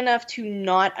is young enough to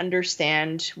not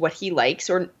understand what he likes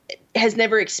or has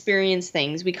never experienced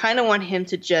things, we kind of want him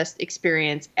to just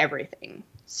experience everything.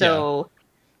 Yeah. So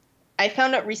I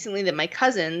found out recently that my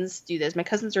cousins do this. My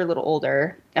cousins are a little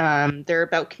older. They're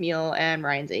about Camille and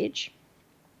Ryan's age.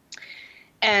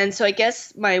 And so I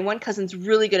guess my one cousin's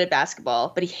really good at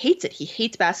basketball, but he hates it. He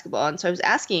hates basketball. And so I was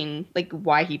asking, like,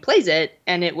 why he plays it.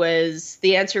 And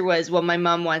the answer was, well, my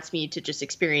mom wants me to just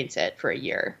experience it for a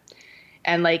year.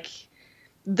 And, like,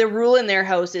 the rule in their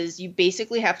house is you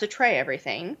basically have to try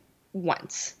everything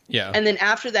once. Yeah. And then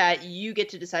after that, you get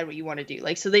to decide what you want to do.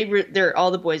 Like, so they're all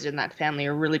the boys in that family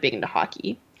are really big into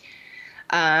hockey.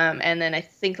 And then I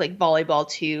think like volleyball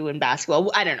too and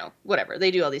basketball. I don't know, whatever.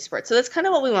 They do all these sports. So that's kind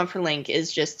of what we want for Link,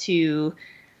 is just to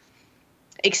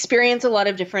experience a lot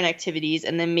of different activities,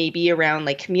 and then maybe around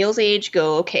like Camille's age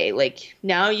go, okay, like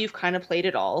now you've kind of played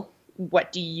it all.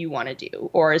 What do you want to do?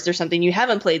 Or is there something you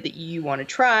haven't played that you want to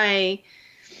try?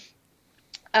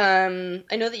 I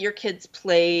know that your kids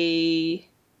play.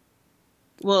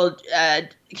 Well,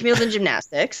 Camille's in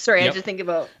gymnastics. Sorry, I Yep. had to think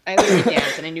about. I learned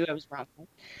dance, and I knew I was wrong.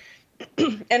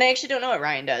 And I actually don't know what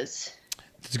Ryan does.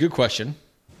 It's a good question.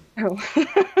 Oh.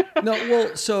 No,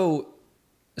 well, so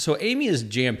Amy is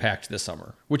jam packed this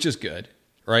summer, which is good,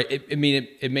 right?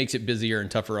 It makes it busier and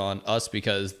tougher on us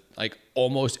because like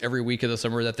almost every week of the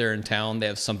summer that they're in town, they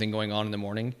have something going on in the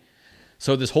morning.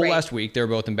 So this whole Right. last week, they were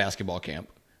both in basketball camp,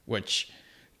 which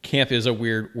camp is a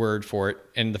weird word for it,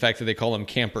 and the fact that they call them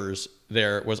campers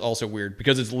there was also weird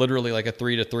because it's literally like a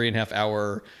 3 to 3.5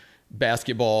 hour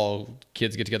basketball,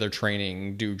 kids get together,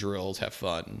 training, do drills, have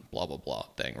fun, blah blah blah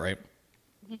thing, right?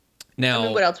 Now, I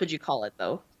mean, what else would you call it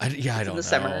though? I don't in the know.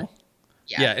 summer.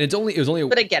 Yeah, and it was only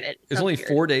But I get it. it was only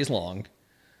 4 days long,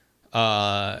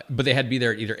 but they had to be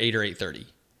there at either 8 or 8:30,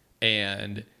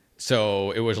 and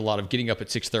so it was a lot of getting up at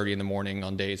 6:30 in the morning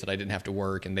on days that I didn't have to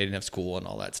work and they didn't have school and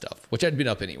all that stuff, which I'd been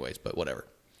up anyways, but whatever.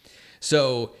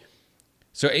 So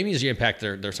Amy's jam packed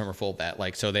their summer full of that.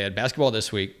 Like, so they had basketball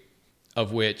this week,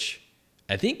 of which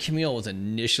I think Camille was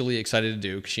initially excited to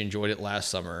do because she enjoyed it last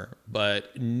summer,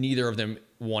 but neither of them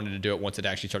wanted to do it once it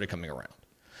actually started coming around.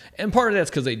 And part of that's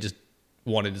because they just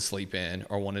wanted to sleep in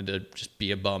or wanted to just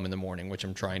be a bum in the morning, which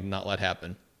I'm trying to not let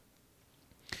happen.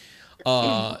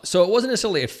 So it wasn't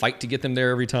necessarily a fight to get them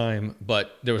there every time,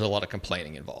 but there was a lot of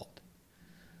complaining involved.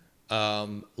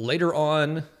 Later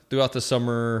on throughout the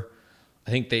summer, I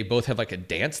think they both have like a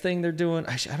dance thing they're doing.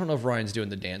 Actually, I don't know if Ryan's doing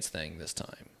the dance thing this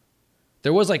time.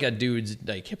 There was like a dude's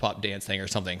like hip hop dance thing or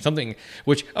something,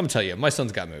 which I'm gonna tell you, my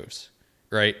son's got moves,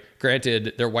 right?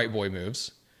 Granted, they're white boy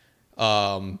moves.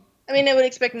 I mean, I would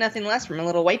expect nothing less from a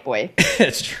little white boy.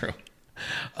 It's true.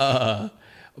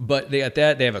 But they got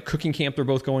that. They have a cooking camp they're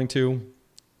both going to.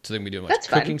 So they're gonna be doing much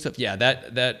cooking stuff. Yeah,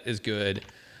 that is good.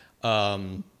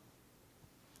 What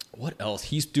else?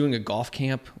 He's doing a golf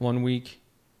camp one week,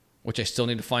 which I still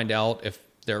need to find out if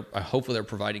hopefully they're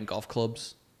providing golf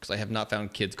clubs, because I have not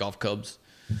found kids golf clubs.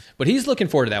 But he's looking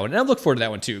forward to that one. And I'm looking forward to that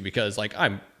one too, because like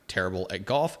I'm terrible at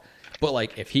golf. But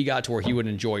like if he got to where he would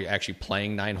enjoy actually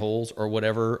playing 9 holes or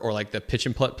whatever, or like the pitch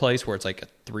and putt place where it's like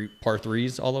par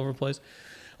threes all over the place,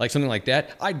 like something like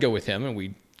that, I'd go with him and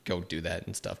we'd go do that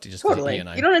and stuff to just Totally. he and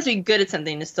I. You don't have to be good at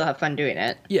something to still have fun doing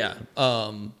it. Yeah.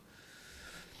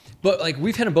 But like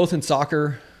we've had them both in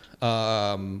soccer.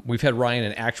 We've had Ryan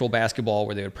in actual basketball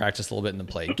where they would practice a little bit and then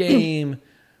play a game.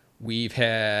 We've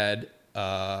had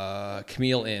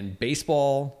Camille in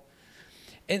baseball.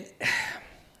 And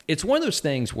it's one of those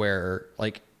things where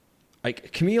like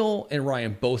Camille and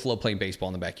Ryan both love playing baseball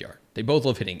in the backyard. They both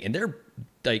love hitting. And they're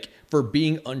like, for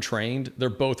being untrained, they're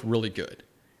both really good,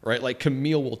 right? Like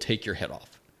Camille will take your head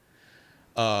off.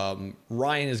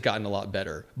 Ryan has gotten a lot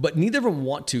better, but neither of them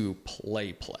want to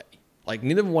play. Like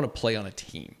neither of them want to play on a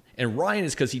team. And Ryan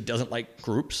is because he doesn't like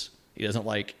groups. He doesn't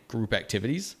like group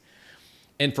activities.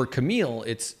 And for Camille,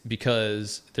 it's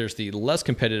because there's the less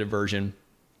competitive version,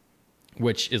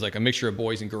 which is like a mixture of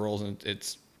boys and girls, and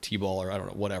it's t-ball or I don't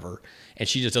know, whatever. And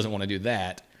she just doesn't want to do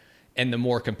that. And the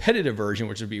more competitive version,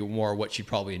 which would be more what she'd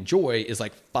probably enjoy, is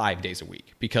like 5 days a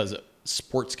week, because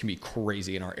sports can be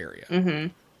crazy in our area.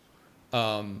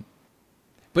 Mm-hmm.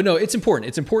 But no, it's important.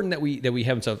 It's important that we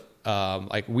have stuff.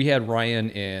 Like we had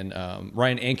Ryan and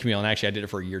Camille, and actually I did it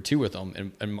for a year too with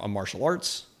them in martial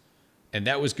arts. And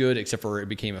that was good, except for it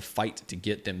became a fight to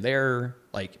get them there,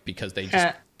 like because they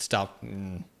just stopped.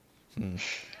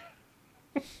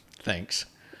 Thanks.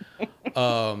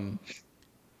 And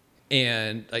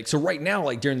like, so right now,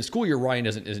 like during the school year, Ryan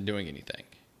isn't doing anything,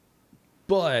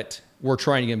 but we're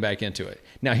trying to get him back into it.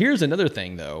 Now, here's another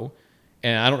thing though.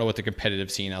 And I don't know what the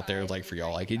competitive scene out there is like for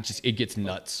y'all. Like it gets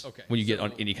nuts when you get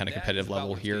on any kind of competitive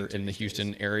level here in the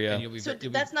Houston area. So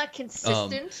that's not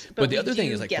consistent. But the other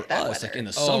thing is like for us, like in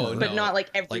the summer, but not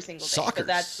like every single day. Soccer but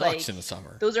that's sucks like, in the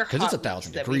summer. Those are because it's hot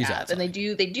 1,000 weeks degrees that outside, and they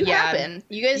do happen.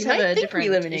 You guys have a different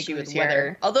we live in issue good with weather.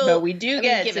 weather. Although we do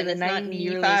get to the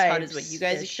 95s as hot as what you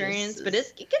guys experience, but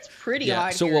it gets pretty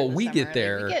hot. So here in the we summer. get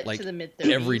there we get like to the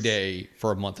mid-30s. every day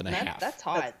for a month and a half. That's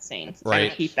hot. That's insane.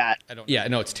 Right? I hate that. Yeah,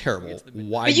 no, it's terrible.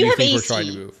 Why But do you you have think we're AC. trying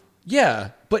to move?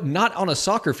 Yeah, but not on a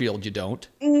soccer field. You don't.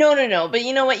 No. But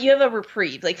you know what? You have a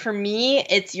reprieve. Like for me,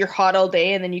 it's you're hot all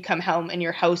day, and then you come home, and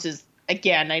your house is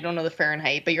again. I don't know the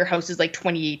Fahrenheit, but your house is like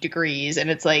 28 degrees, and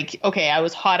it's like okay, I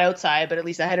was hot outside, but at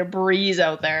least I had a breeze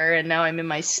out there, and now I'm in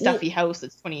my stuffy house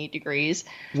that's 28 degrees.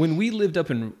 When we lived up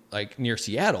in like near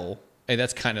Seattle, and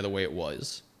that's kind of the way it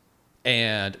was.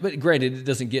 But granted, it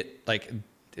doesn't get like.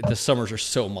 The summers are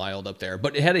so mild up there,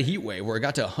 but it had a heat wave where it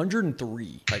got to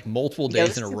 103 like multiple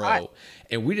days in a row, hot.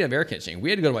 and we didn't have air conditioning. We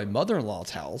had to go to my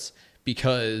mother-in-law's house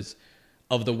because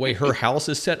of the way her house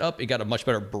is set up. It got a much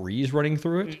better breeze running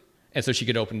through it, and so she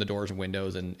could open the doors and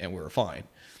windows, and we were fine.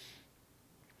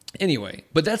 Anyway,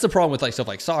 but that's the problem with like stuff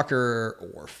like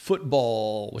soccer or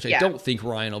football, which I don't think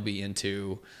Ryan will be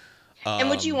into. And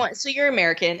what you want? So you're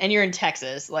American, and you're in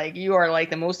Texas. Like you are like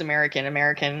the most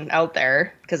American out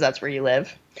there because that's where you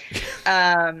live.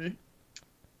 So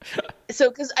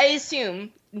because I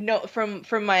assume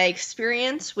from my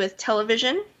experience with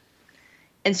television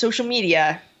and social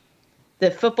media,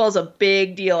 that football's a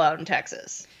big deal out in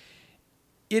Texas.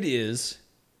 It is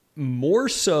more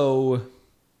so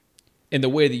in the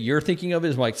way that you're thinking of it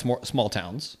is like small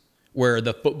towns. Where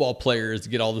the football players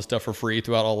get all the stuff for free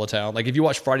throughout all the town. Like if you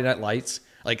watch Friday Night Lights,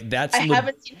 like that's... I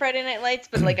haven't seen Friday Night Lights,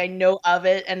 but like I know of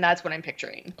it, and that's what I'm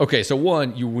picturing. Okay, so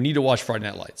one, you need to watch Friday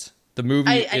Night Lights. The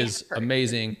movie is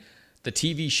amazing. The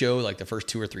TV show, like the first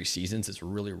 2 or 3 seasons, is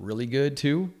really, really good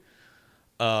too.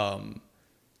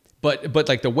 But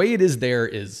like the way it is there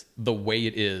is the way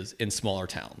it is in smaller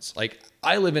towns. Like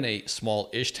I live in a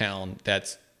small-ish town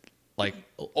that's like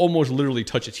almost literally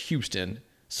touches Houston.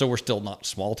 So we're still not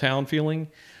small town feeling.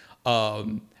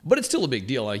 But it's still a big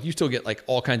deal. Like you still get like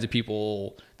all kinds of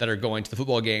people that are going to the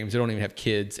football games. They don't even have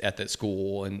kids at that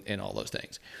school and all those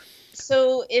things.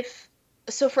 So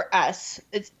for us,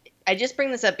 I just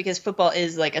bring this up because football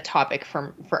is like a topic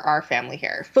for our family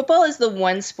here. Football is the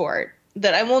one sport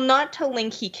that I will not tell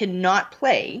Link he cannot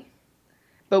play,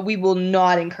 but we will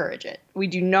not encourage it. We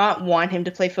do not want him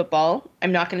to play football.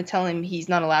 I'm not going to tell him he's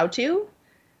not allowed to.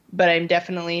 But I'm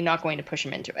definitely not going to push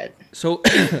him into it. So,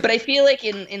 but I feel like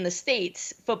in the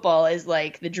States, football is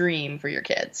like the dream for your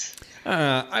kids.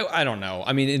 I don't know.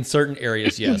 I mean, in certain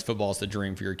areas, yes, football is the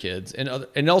dream for your kids, and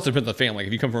it also depends on the family.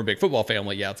 If you come from a big football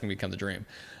family, yeah, it's gonna become the dream.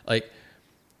 Like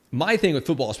my thing with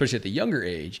football, especially at the younger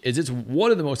age, is it's one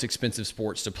of the most expensive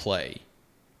sports to play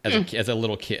as a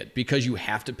little kid because you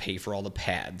have to pay for all the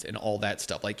pads and all that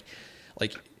stuff. Like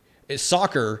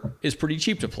soccer is pretty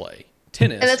cheap to play.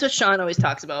 Tennis. And that's what Sean always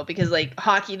talks about because like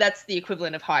hockey, that's the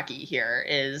equivalent of hockey here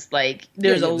is like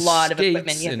there's a lot of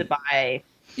equipment you have to buy.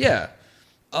 Yeah.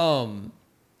 But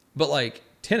like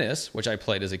tennis, which I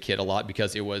played as a kid a lot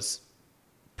because it was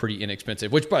pretty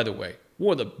inexpensive, which by the way,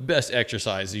 one of the best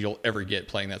exercises you'll ever get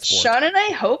playing that sport. Sean and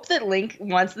I hope that Link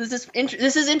wants this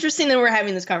is interesting that we're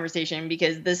having this conversation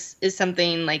because this is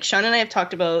something like Sean and I have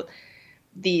talked about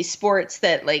the sports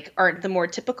that like aren't the more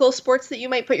typical sports that you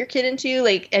might put your kid into,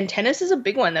 like, and tennis is a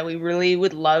big one that we really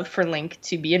would love for Link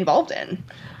to be involved in.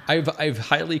 I've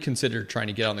highly considered trying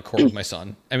to get on the court with my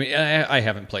son. I mean, I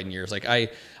haven't played in years. Like I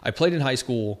played in high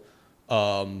school.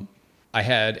 I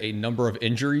had a number of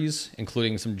injuries,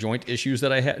 including some joint issues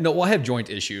that I had. No, well, I have joint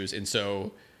issues, and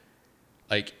so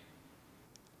like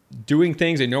doing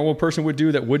things a normal person would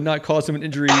do that would not cause them an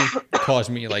injury caused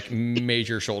me like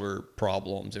major shoulder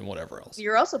problems and whatever else.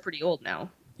 You're also pretty old now.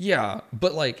 Yeah,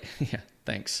 but like, yeah,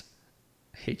 thanks.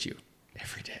 I hate you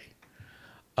every day.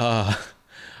 But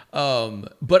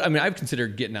I mean, I've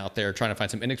considered getting out there, trying to find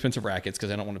some inexpensive rackets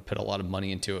because I don't want to put a lot of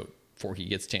money into it before he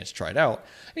gets a chance to try it out,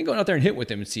 and going out there and hit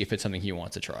with him and see if it's something he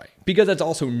wants to try. Because that's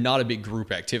also not a big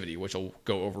group activity, which will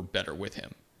go over better with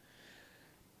him.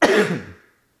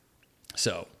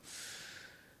 So.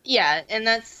 Yeah, and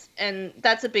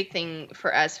that's a big thing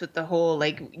for us with the whole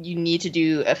like you need to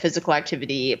do a physical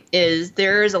activity is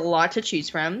there's a lot to choose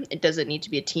from. It doesn't need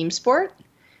to be a team sport.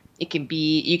 It can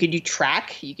be you can do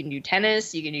track, you can do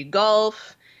tennis, you can do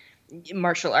golf,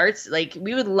 martial arts. Like,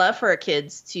 we would love for our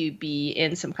kids to be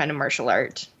in some kind of martial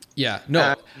art. Yeah,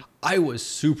 no, I was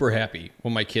super happy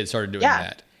when my kids started doing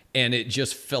that, and it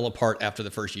just fell apart after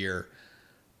the first year,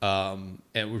 and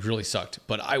it really sucked.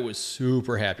 But I was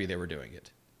super happy they were doing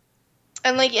it.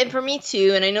 And like, and for me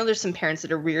too, and I know there's some parents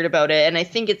that are weird about it, and I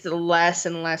think it's less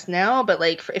and less now, but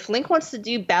like, if Link wants to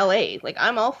do ballet, like,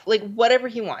 I'm all, like, whatever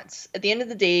he wants. At the end of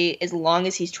the day, as long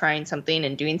as he's trying something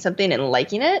and doing something and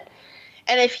liking it,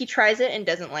 and if he tries it and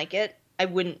doesn't like it, I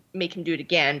wouldn't make him do it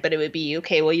again, but it would be,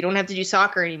 okay, well, you don't have to do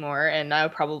soccer anymore, and I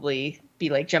would probably be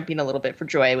like jumping a little bit for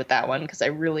joy with that one, because I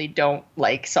really don't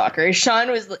like soccer. Sean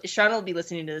will be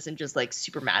listening to this and just like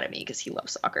super mad at me because he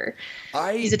loves soccer.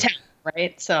 He's Italian,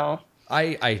 right? So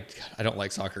I don't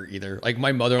like soccer either. Like,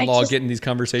 my mother-in-law getting these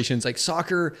conversations, like,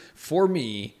 soccer for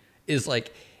me is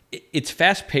like, it's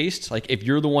fast paced. Like, if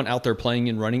you're the one out there playing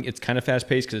and running, it's kind of fast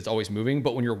paced because it's always moving.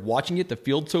 But when you're watching it, the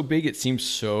field's so big, it seems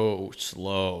so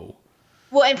slow.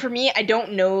 Well, and for me, I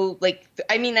don't know, like,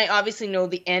 I mean, I obviously know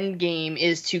the end game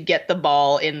is to get the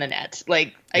ball in the net.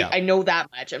 Like, I know that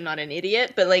much. I'm not an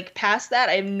idiot, but like, past that,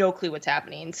 I have no clue what's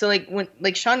happening. So like, when,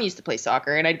 like, Sean used to play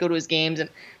soccer and I'd go to his games and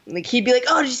like, he'd be like,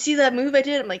 oh, did you see that move I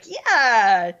did? I'm like,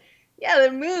 yeah,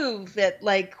 the move at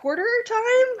like quarter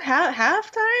time,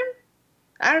 half time.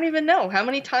 I don't even know. How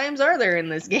many times are there in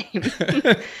this game?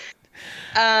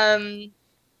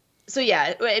 So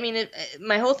yeah, I mean,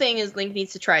 my whole thing is Link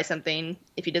needs to try something.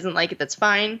 If he doesn't like it, that's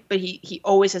fine. But he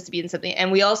always has to be in something.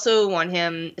 And we also want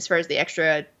him, as far as the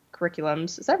extra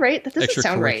curriculums. Is that right? That doesn't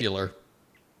sound right.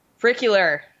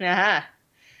 Curricular. Aha.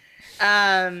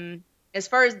 As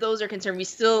far as those are concerned, we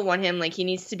still want him, like, he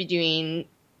needs to be doing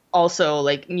also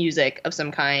like music of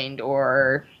some kind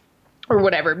or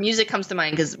whatever. Music comes to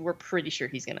mind because we're pretty sure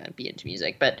he's gonna be into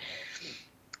music. But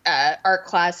art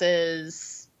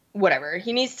classes. Whatever.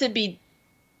 He needs to be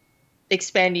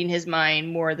expanding his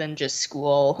mind more than just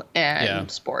school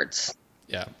and sports.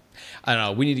 Yeah. I don't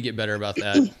know. We need to get better about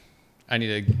that. I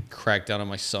need to crack down on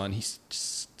my son. He's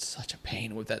just such a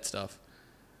pain with that stuff.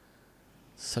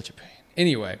 Such a pain.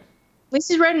 Anyway. At least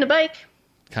he's riding a bike.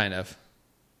 Kind of.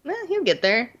 Well, he'll get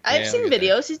there. I've seen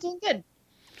videos. He's doing good.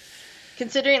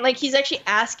 Considering, like, he's actually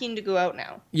asking to go out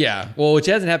now. Yeah. Well, which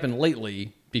hasn't happened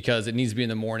lately, because it needs to be in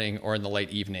the morning or in the late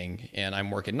evening, and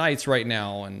I'm working nights right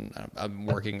now, and I'm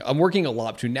working a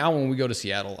lot too. Now when we go to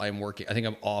Seattle, I'm working. I think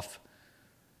I'm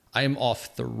off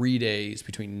 3 days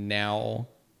between now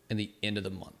and the end of the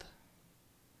month.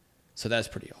 So that's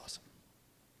pretty awesome.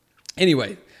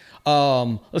 Anyway,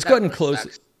 let's go ahead and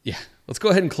close. Yeah, let's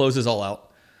go ahead and close this all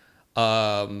out.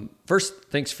 First,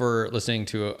 thanks for listening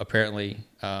to Apparently.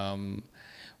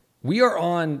 We are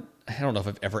on, I don't know if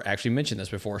I've ever actually mentioned this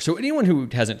before. So anyone who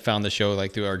hasn't found the show,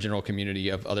 like through our general community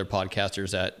of other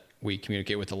podcasters that we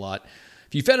communicate with a lot,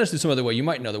 if you found us through some other way, you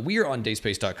might know that we are on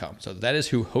dayspace.com. So that is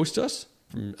who hosts us,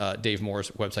 from Dave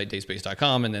Moore's website,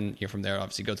 dayspace.com. And then from there,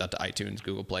 obviously goes out to iTunes,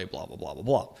 Google Play, blah, blah, blah, blah,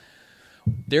 blah.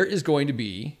 There is going to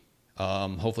be,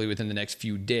 hopefully within the next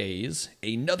few days,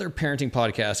 another parenting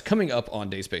podcast coming up on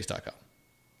dayspace.com.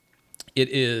 It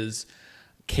is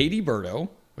Katie Burdo,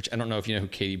 which I don't know if you know who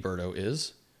Katie Burdo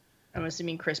is. I'm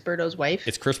assuming Chris Burdo's wife.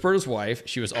 It's Chris Burdo's wife.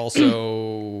 She was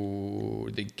also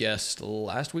the guest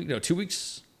last week. No, 2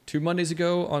 Mondays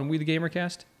ago on We the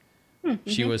Gamercast. Mm-hmm.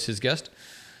 She was his guest.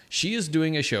 She is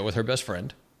doing a show with her best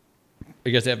friend.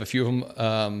 I guess they have a few of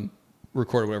them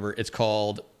recorded, whatever. It's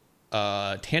called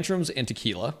Tantrums and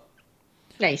Tequila.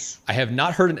 Nice. I have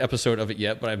not heard an episode of it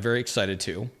yet, but I'm very excited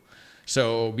to.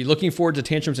 So be looking forward to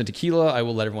Tantrums and Tequila. I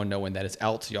will let everyone know when that is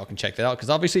out, so y'all can check that out.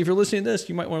 Because obviously, if you're listening to this,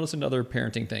 you might want to listen to other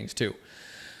parenting things too.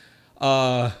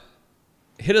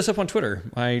 Hit us up on Twitter.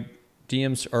 My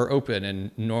DMs are open,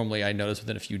 and normally I notice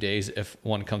within a few days if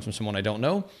one comes from someone I don't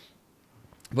know.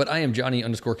 But I am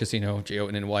Johnny_Casino,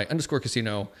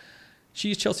 JONNY_Casino.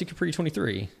 She's Chelsea Capri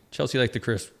 23. Chelsea like the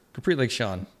Chris, Capri like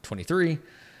Sean 23.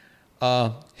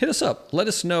 Hit us up. Let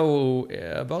us know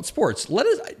about sports.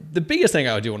 The biggest thing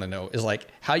I do want to know is like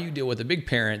how you deal with the big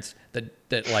parents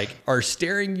that like are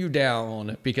staring you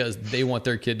down because they want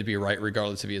their kid to be right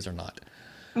regardless if he is or not.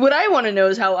 What I want to know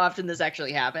is how often this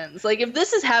actually happens. Like, if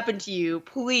this has happened to you,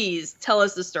 please tell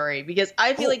us the story, because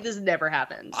I feel like this never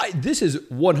happens. This has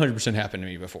 100% happened to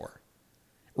me before.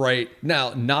 Right?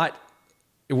 Now, not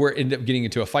where end up getting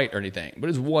into a fight or anything, but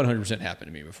it's 100% happened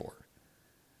to me before.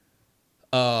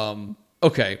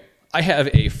 Okay. I have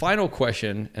a final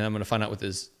question, and I'm going to find out what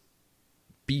this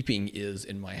beeping is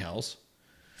in my house.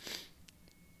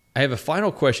 I have a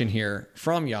final question here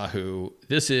from Yahoo.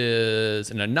 This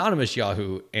is an anonymous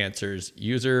Yahoo Answers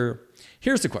user.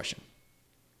 Here's the question.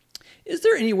 Is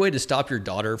there any way to stop your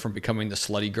daughter from becoming the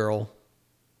slutty girl?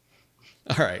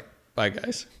 All right. Bye,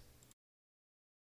 guys.